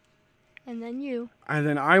 And then you. And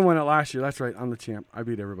then I won it last year. That's right. I'm the champ. I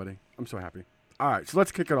beat everybody. I'm so happy. All right, so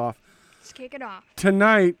let's kick it off. Let's kick it off.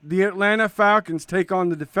 Tonight, the Atlanta Falcons take on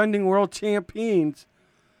the defending world champions,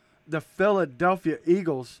 the Philadelphia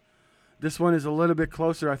Eagles. This one is a little bit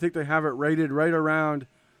closer. I think they have it rated right around,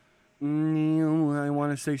 I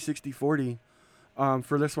want to say 60-40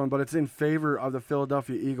 for this one, but it's in favor of the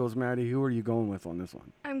Philadelphia Eagles. Maddie, who are you going with on this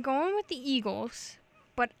one? I'm going with the Eagles,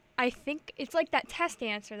 but I think it's like that test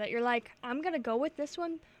answer that you're like, I'm going to go with this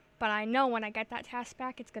one, but I know when I get that test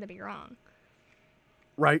back, it's going to be wrong.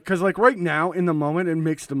 right? Because like right now in the moment, it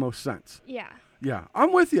makes the most sense. Yeah. Yeah,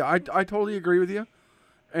 I'm with you. I totally agree with you,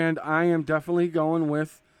 and I am definitely going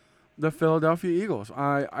with the Philadelphia Eagles.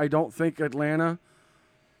 I don't think Atlanta.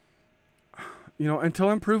 You know, until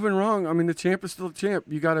I'm proven wrong, I mean, the champ is still the champ.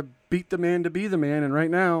 You got to beat the man to be the man, and right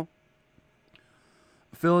now,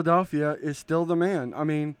 Philadelphia is still the man. I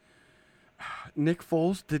mean, Nick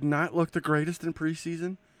Foles did not look the greatest in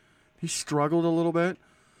preseason. He struggled a little bit.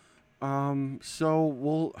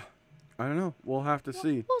 So I don't know. We'll have to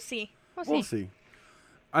see. We'll see. We'll see.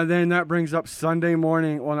 And then that brings up Sunday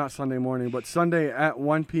morning. Well, not Sunday morning, but Sunday at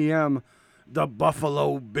 1 p.m., the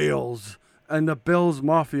Buffalo Bills and the Bills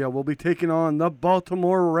Mafia will be taking on the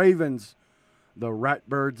Baltimore Ravens, the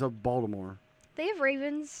Ratbirds of Baltimore. They have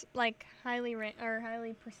Ravens like highly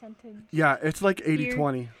percentage. Yeah, it's like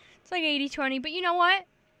 80-20. It's like 80-20, but you know what?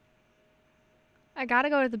 I got to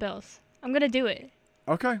go to the Bills. I'm going to do it.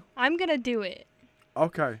 Okay. I'm going to do it.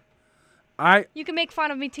 Okay. You can make fun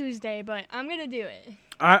of me Tuesday, but I'm going to do it.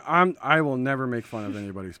 I will never make fun of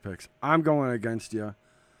anybody's picks. I'm going against you.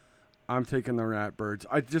 I'm taking the Ratbirds.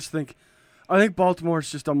 I think Baltimore is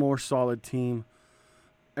just a more solid team,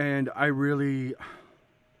 and I really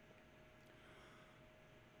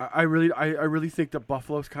think that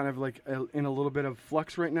Buffalo's kind of like in a little bit of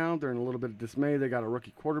flux right now. They're in a little bit of dismay. They got a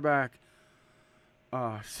rookie quarterback.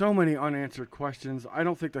 So many unanswered questions. I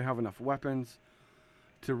don't think they have enough weapons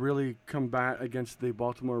to really combat against the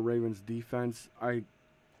Baltimore Ravens defense. I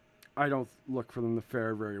don't look for them to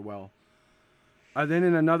fare very well. Then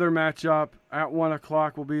in another matchup at 1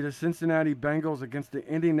 o'clock will be the Cincinnati Bengals against the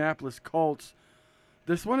Indianapolis Colts.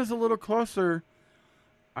 This one is a little closer.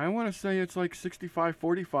 I want to say it's like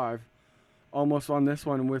 65-45 almost on this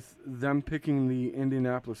one with them picking the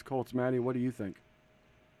Indianapolis Colts. Maddie, what do you think?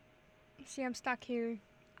 See, I'm stuck here.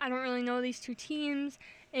 I don't really know these two teams,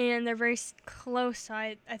 and they're very close. So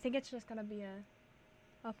I think it's just going to be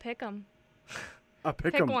a pick 'em. A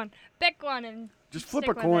pick 'em. Pick one and just flip a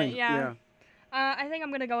stick with coin. it, yeah. I think I'm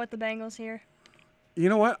going to go with the Bengals here. You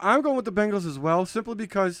know what? I'm going with the Bengals as well, simply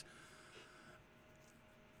because,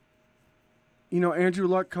 Andrew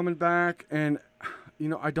Luck coming back, and,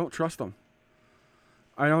 I don't trust him.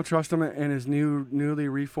 I don't trust him in his newly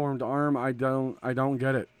reformed arm. I don't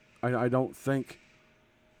get it. I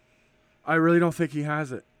really don't think he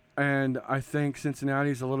has it. And I think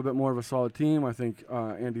Cincinnati's a little bit more of a solid team. I think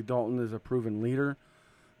Andy Dalton is a proven leader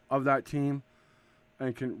of that team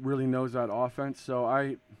and really knows that offense. So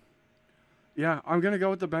I'm going to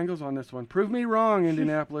go with the Bengals on this one. Prove me wrong,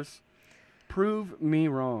 Indianapolis. Prove me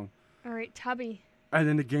wrong. All right, Tubby. And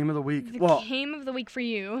then the game of the week. Game of the week for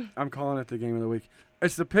you. I'm calling it the game of the week.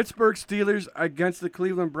 It's the Pittsburgh Steelers against the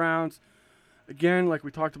Cleveland Browns. Again, like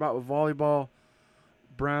we talked about with volleyball,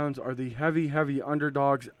 Browns are the heavy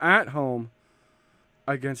underdogs at home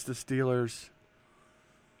against the Steelers.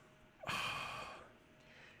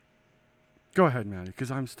 Go ahead, Maddie,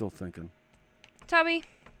 because I'm still thinking. Tubby,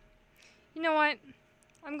 you know what?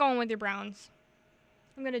 I'm going with your Browns.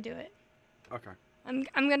 I'm going to do it. Okay. I'm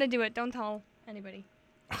going to do it. Don't tell anybody.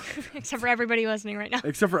 Except for everybody listening right now.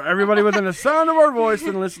 Except for everybody within the sound of our voice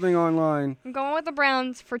and listening online. I'm going with the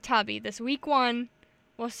Browns for Tubby. This week 1,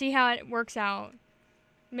 we'll see how it works out.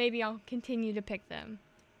 Maybe I'll continue to pick them.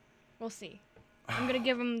 We'll see. I'm going to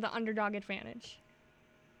give them the underdog advantage.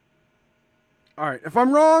 All right. If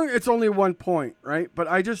I'm wrong, it's only 1 point, right? But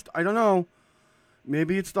I don't know.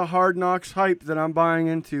 Maybe it's the Hard Knocks hype that I'm buying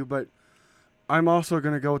into, but I'm also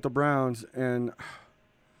going to go with the Browns. And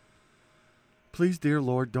please, dear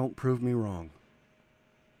Lord, don't prove me wrong.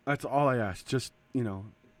 That's all I ask. Just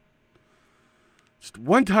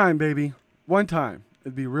one time, baby. One time.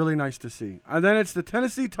 It'd be really nice to see. And then it's the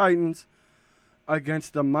Tennessee Titans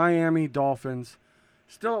against the Miami Dolphins.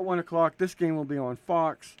 Still at 1 o'clock. This game will be on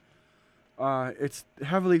Fox. It's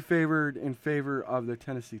heavily favored in favor of the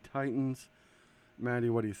Tennessee Titans. Maddie,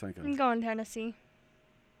 what are you thinking? I'm going Tennessee.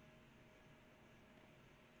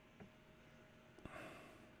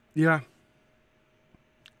 Yeah.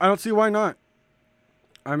 I don't see why not.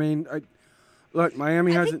 I mean, look,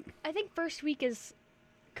 Miami hasn't... I think first week is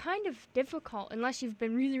kind of difficult unless you've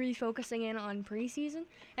been really, really focusing in on preseason.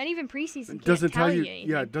 And even preseason can't tell you anything.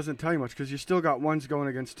 Yeah, it doesn't tell you much because you still got ones going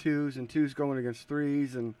against twos and twos going against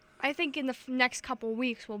threes. And I think in the next couple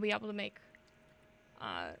weeks we'll be able to make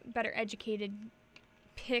better educated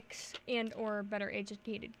picks and or better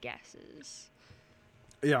educated guesses.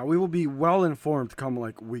 Yeah, we will be well informed come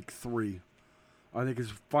like week 3. I think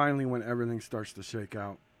is finally when everything starts to shake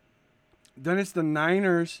out. Then it's the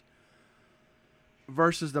Niners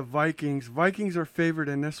versus the Vikings. Vikings are favored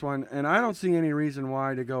in this one, and I don't see any reason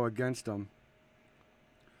why to go against them.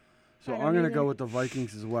 So I I'm don't going to either. go with the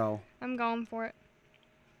Vikings as well. I'm going for it.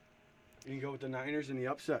 You can go with the Niners in the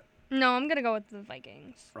upset. No, I'm gonna go with the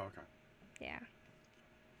Vikings. Okay. Yeah.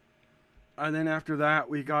 And then after that,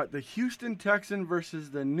 we got the Houston Texans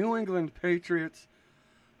versus the New England Patriots.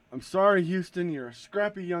 I'm sorry, Houston, you're a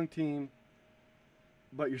scrappy young team,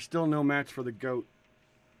 but you're still no match for the GOAT,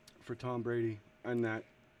 for Tom Brady and that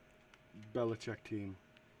Belichick team.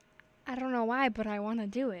 I don't know why, but I want to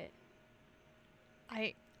do it.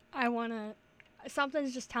 I want to.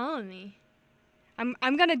 Something's just telling me.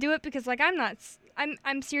 I'm gonna do it because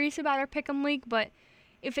I'm serious about our pick'em league, but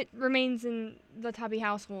if it remains in the Tubby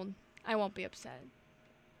household, I won't be upset.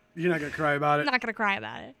 You're not going to cry about I'm it? not gonna cry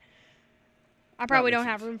about it. I probably makes don't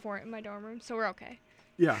have sense. room for it in my dorm room, so we're okay.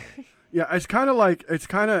 Yeah. Yeah, it's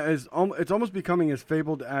almost becoming as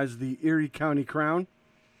fabled as the Erie County Crown.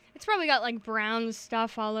 It's probably got like brown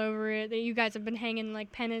stuff all over it that you guys have been hanging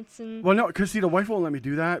like pennants and. Well, no, because see, the wife won't let me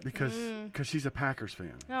do that because Mm. she's a Packers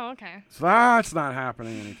fan. Oh, okay. So that's not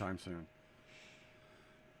happening anytime soon.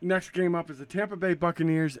 Next game up is the Tampa Bay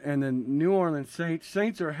Buccaneers and the New Orleans Saints.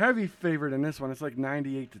 Saints are heavy favorite in this one. It's like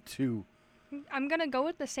 98-2. I'm gonna go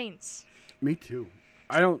with the Saints. Me too.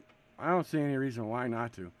 I don't see any reason why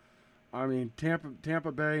not to. I mean,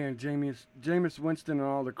 Tampa Bay and Jameis Winston and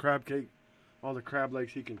all the crab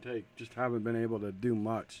legs he can take just haven't been able to do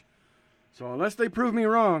much. So unless they prove me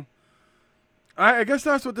wrong, I guess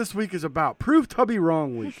that's what this week is about. Prove Tubby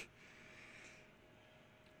wrong week.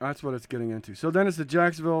 That's what it's getting into. So then it's the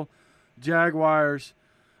Jacksonville Jaguars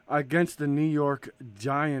against the New York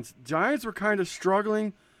Giants. Giants were kind of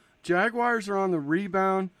struggling. Jaguars are on the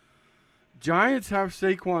rebound. Giants have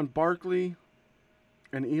Saquon Barkley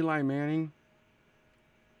and Eli Manning.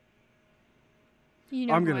 You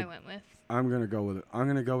know I'm who gonna- I went with. I'm going to go with it. I'm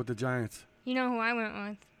going to go with the Giants. You know who I went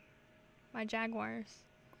with. My Jaguars.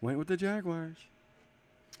 Went with the Jaguars.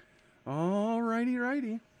 All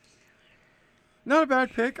righty. Not a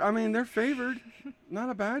bad pick. I mean, they're favored. Not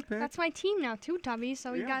a bad pick. That's my team now too, Tubby.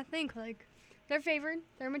 So you Yeah. gotta think like, they're favored.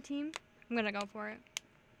 They're my team. I'm gonna go for it.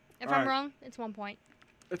 If All I'm right. wrong, it's 1 point.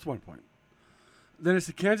 It's 1 point. Then it's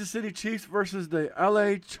the Kansas City Chiefs versus the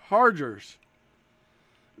LA Chargers.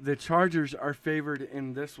 The Chargers are favored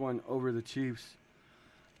in this one over the Chiefs.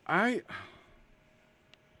 I'm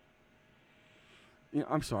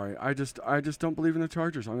sorry. I just don't believe in the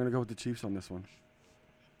Chargers. I'm going to go with the Chiefs on this one.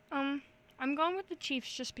 I'm going with the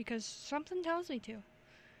Chiefs just because something tells me to.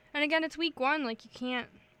 And again, it's week 1. Like, you can't,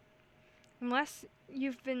 unless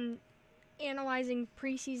you've been analyzing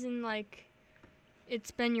preseason, like it's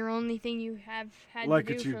been your only thing you have had Like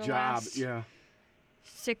to do it's for your the job. last Yeah.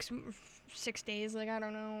 6 days. Like, I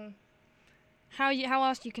don't know how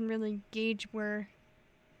else you can really gauge where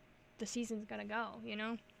the season's gonna go. You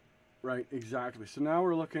know. Right, exactly. So now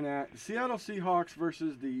we're looking at Seattle Seahawks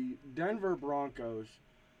versus the Denver Broncos.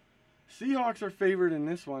 Seahawks are favored in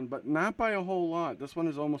this one, but not by a whole lot. This one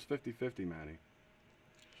is almost 50-50, Maddie.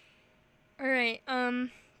 All right.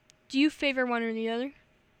 Do you favor one or the other?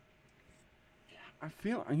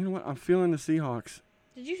 You know what? I'm feeling the Seahawks.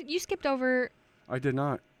 Did you skipped over? I did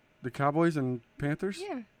not. The Cowboys and Panthers?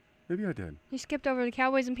 Yeah. Maybe I did. You skipped over the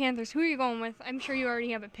Cowboys and Panthers. Who are you going with? I'm sure you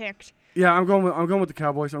already have it picked. Yeah, I'm going with the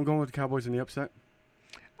Cowboys. I'm going with the Cowboys in the upset.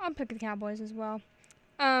 I'll pick the Cowboys as well.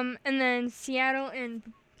 And then Seattle and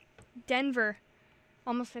Denver.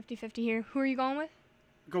 Almost 50-50 here. Who are you going with?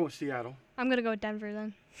 Go with Seattle. I'm going to go with Denver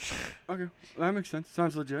then. Okay, that makes sense.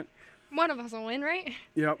 Sounds legit. One of us will win, right?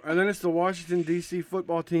 Yep, and then it's the Washington, D.C.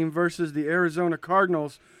 football team versus the Arizona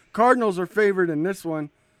Cardinals. Cardinals are favored in this one.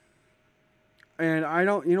 And I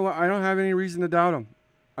don't have any reason to doubt them.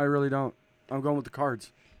 I really don't. I'm going with the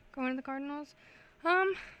Cards. Going to the Cardinals?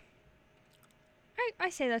 I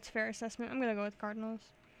say that's a fair assessment. I'm going to go with Cardinals.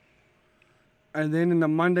 And then in the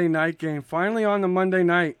Monday night game, finally on the Monday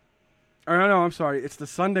night, I'm sorry, it's the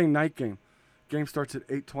Sunday night game. Game starts at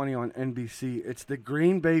 8:20 on NBC. It's the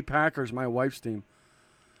Green Bay Packers, my wife's team,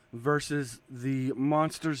 versus the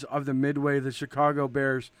monsters of the Midway, the Chicago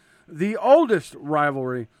Bears, the oldest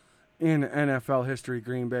rivalry in NFL history,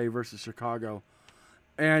 Green Bay versus Chicago.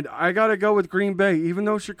 And I got to go with Green Bay, even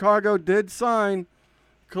though Chicago did sign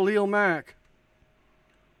Khalil Mack.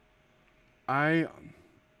 I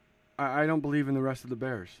don't believe in the rest of the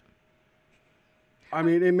Bears. I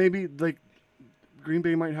mean, it may be like Green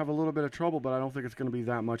Bay might have a little bit of trouble, but I don't think it's going to be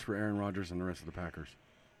that much for Aaron Rodgers and the rest of the Packers.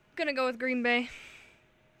 Going to go with Green Bay.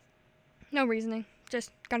 No reasoning.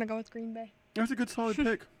 Just going to go with Green Bay. That's a good solid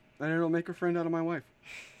pick, and it'll make a friend out of my wife.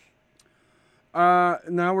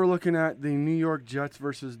 Now we're looking at the New York Jets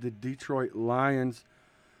versus the Detroit Lions.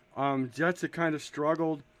 Jets have kind of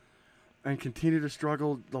struggled and continue to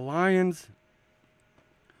struggle. The Lions,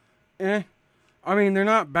 I mean, they're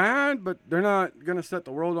not bad, but they're not gonna set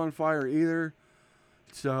the world on fire either.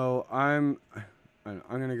 So I'm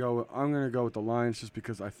gonna go with the Lions just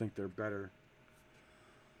because I think they're better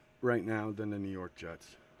right now than the New York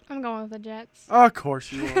Jets. I'm going with the Jets. Of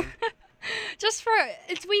course you are. Just for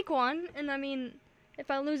it's week 1, and I mean,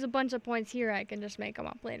 if I lose a bunch of points here, I can just make them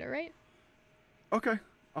up later, right? Okay,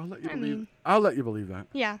 I'll let you I believe. mean- I'll let you believe that.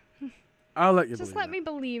 Yeah. I'll let you Just believe. let that. me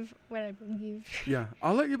believe what I believe. Yeah,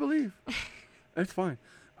 I'll let you believe. It's fine.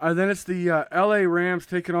 Then it's the L.A. Rams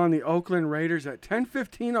taking on the Oakland Raiders at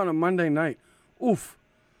 10:15 on a Monday night. Oof,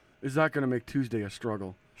 is that going to make Tuesday a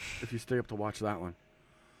struggle if you stay up to watch that one?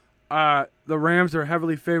 The Rams are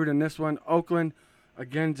heavily favored in this one. Oakland,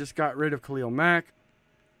 again, just got rid of Khalil Mack.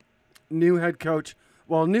 New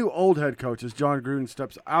old head coach as John Gruden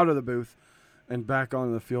steps out of the booth and back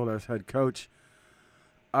on the field as head coach.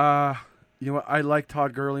 You know what? I like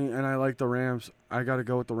Todd Gurley and I like the Rams. I got to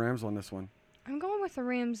go with the Rams on this one. I'm going with the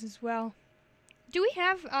Rams as well. Do we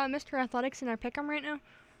have Mr. Athletics in our pick'em right now,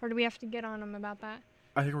 or do we have to get on him about that?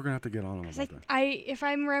 I think we're going to have to get on them 'Cause about that. if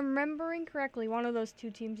I'm remembering correctly, one of those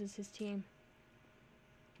 2 teams is his team.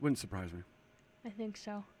 Wouldn't surprise me. I think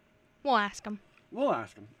so. We'll ask him. We'll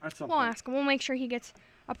ask him at some We'll point. ask him. We'll make sure he gets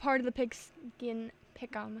a part of the pigskin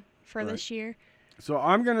pick'em for Right. this year. So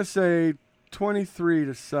I'm going to say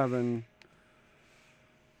 23-7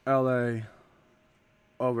 LA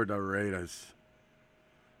over the Raiders.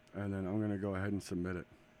 And then I'm going to go ahead and submit it.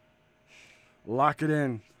 Lock it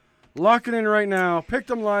in. Lock it in right now. Pick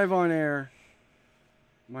them live on air.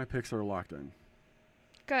 My picks are locked in.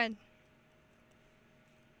 Good.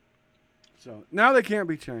 So now they can't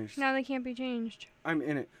be changed. Now they can't be changed. I'm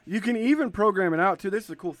in it. You can even program it out too. This is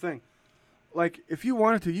a cool thing. Like if you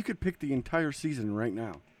wanted to, you could pick the entire season right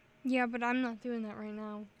now. Yeah, but I'm not doing that right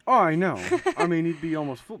now. Oh, I know. I mean, you'd be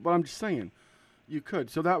almost full, but I'm just saying, you could.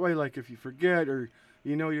 So that way, like if you forget or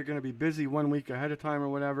you know you're going to be busy 1 week ahead of time or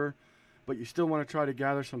whatever, but you still want to try to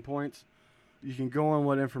gather some points, you can go on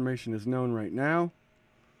what information is known right now,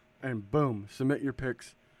 and boom, submit your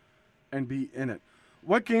picks, and be in it.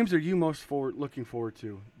 What games are you most looking forward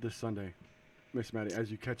to this Sunday, Miss Maddie, as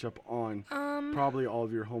you catch up on probably all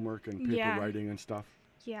of your homework and paper Yeah. writing and stuff?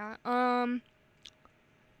 Yeah.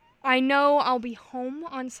 I know I'll be home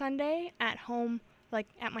on Sunday at home, like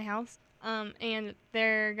at my house. And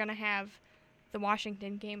they're gonna have the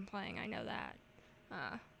Washington game playing. I know that.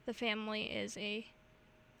 The family is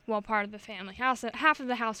part of the family. Half of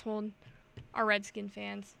the household are Redskin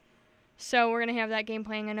fans, so we're gonna have that game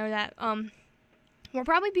playing. I know that. We'll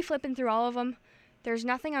probably be flipping through all of them. There's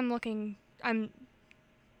nothing I'm looking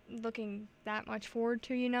that much forward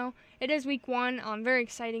to. You know, it is week 1. Very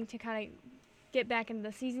exciting to kind of get back into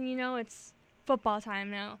the season. You know, it's football time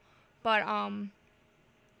now, but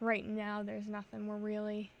right now there's nothing we're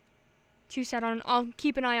really too set on. I'll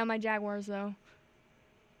keep an eye on my Jaguars though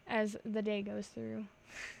as the day goes through.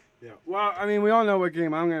 Yeah. Well, I mean, we all know what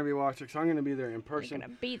game I'm going to be watching, so I'm going to be there in You're person.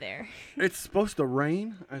 gonna be there. It's supposed to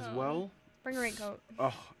rain as Oh. well. Bring a raincoat.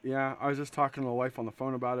 Oh, yeah. I was just talking to my wife on the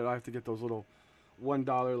phone about it. I have to get those little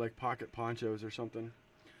 $1 like pocket ponchos or something.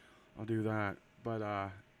 I'll do that. But,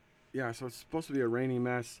 yeah, so it's supposed to be a rainy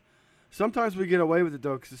mess. Sometimes we get away with it,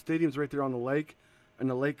 though, because the stadium's right there on the lake, and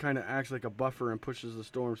the lake kind of acts like a buffer and pushes the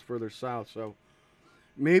storms further south. So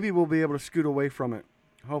maybe we'll be able to scoot away from it,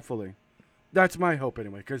 hopefully. That's my hope,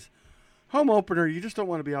 anyway, because home opener, you just don't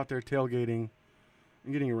want to be out there tailgating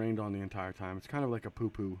and getting rained on the entire time. It's kind of like a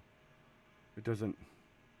poo-poo. It's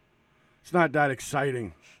not that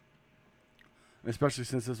exciting. Especially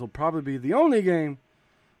since this will probably be the only game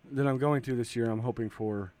that I'm going to this year. I'm hoping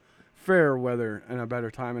for fair weather and a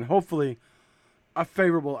better time and hopefully a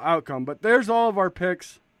favorable outcome. But there's all of our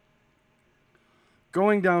picks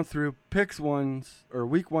going down through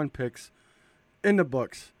week 1 picks in the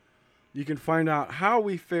books. You can find out how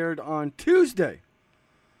we fared on Tuesday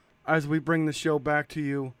as we bring the show back to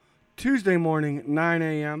you Tuesday morning, 9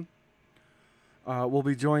 a.m. We'll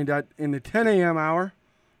be joined in the 10 a.m. hour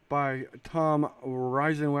by Tom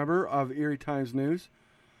Reisenweber of Erie Times News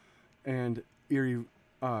and Erie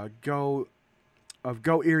GoErie.com,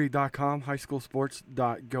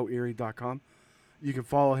 highschoolsports.goerie.com. You can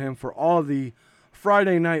follow him for all the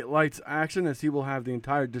Friday Night Lights action as he will have the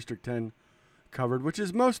entire District 10 covered, which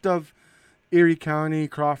is most of Erie County,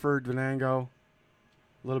 Crawford, Venango,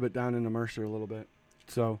 a little bit down into Mercer a little bit.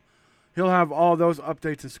 So he'll have all those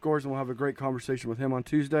updates and scores, and we'll have a great conversation with him on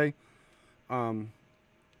Tuesday. Also,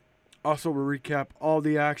 we'll recap all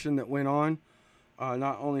the action that went on,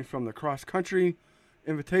 not only from the cross-country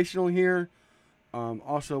invitational here.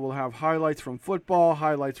 Also, we'll have highlights from football,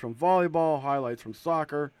 highlights from volleyball, highlights from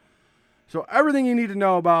soccer. So everything you need to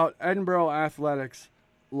know about Edinboro Athletics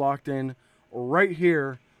locked in right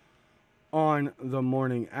here on the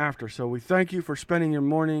morning after. So we thank you for spending your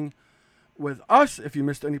morning with us. If you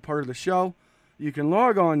missed any part of the show, you can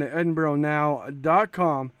log on to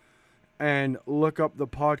edinboronow.com and look up the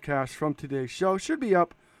podcast from today's show. Should be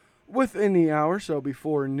up within the hour, so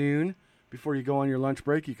before noon, before you go on your lunch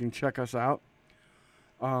break, you can check us out.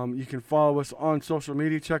 You can follow us on social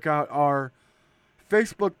media. Check out our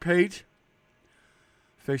Facebook page,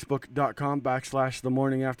 facebook.com/The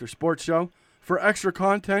Morning After Sports Show. For extra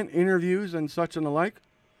content, interviews, and such and the like,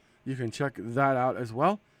 you can check that out as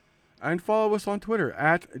well. And follow us on Twitter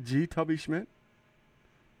at GTubbySchmidt.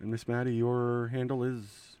 And Miss Maddie, your handle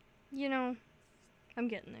is? You know, I'm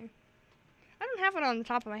getting there. I don't have it on the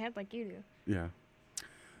top of my head like you do. Yeah.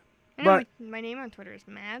 I know my name on Twitter is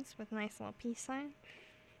Mads with a nice little peace sign.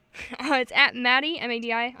 It's at Maddie,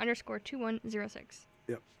 MADI_2106.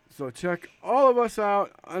 Yep. So check all of us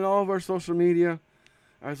out on all of our social media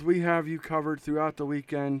as we have you covered throughout the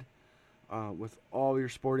weekend with all your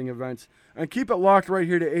sporting events. And keep it locked right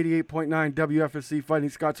here to 88.9 WFSC Fighting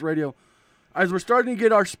Scots Radio as we're starting to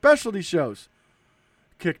get our specialty shows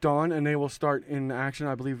kicked on, and they will start in action.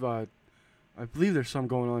 I believe there's some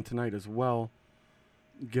going on tonight as well,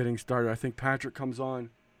 getting started. I think Patrick comes on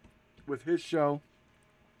with his show.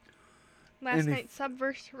 Last night,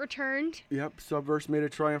 Subverse returned. Yep, Subverse made a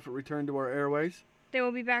triumphant return to our airways. They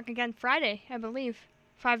will be back again Friday, I believe,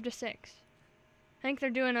 5 to 6. I think they're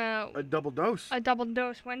doing a double dose. A double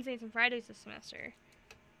dose Wednesdays and Fridays this semester.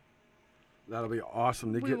 That'll be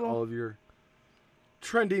awesome to get all of your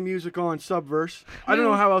trendy music on Subverse. I don't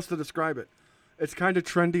know how else to describe it. It's kind of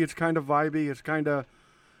trendy. It's kind of vibey. It's kind of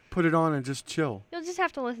put it on and just chill. You'll just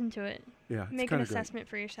have to listen to it. Yeah, make an assessment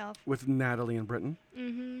for yourself. With Natalie and Britton,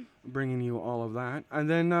 bringing you all of that. And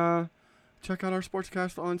then check out our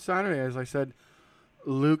sportscast on Saturday. As I said,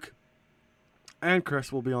 Luke and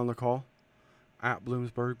Chris will be on the call at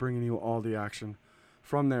Bloomsburg, bringing you all the action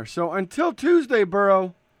from there. So until Tuesday,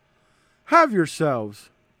 Borough, have yourselves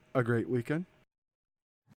a great weekend.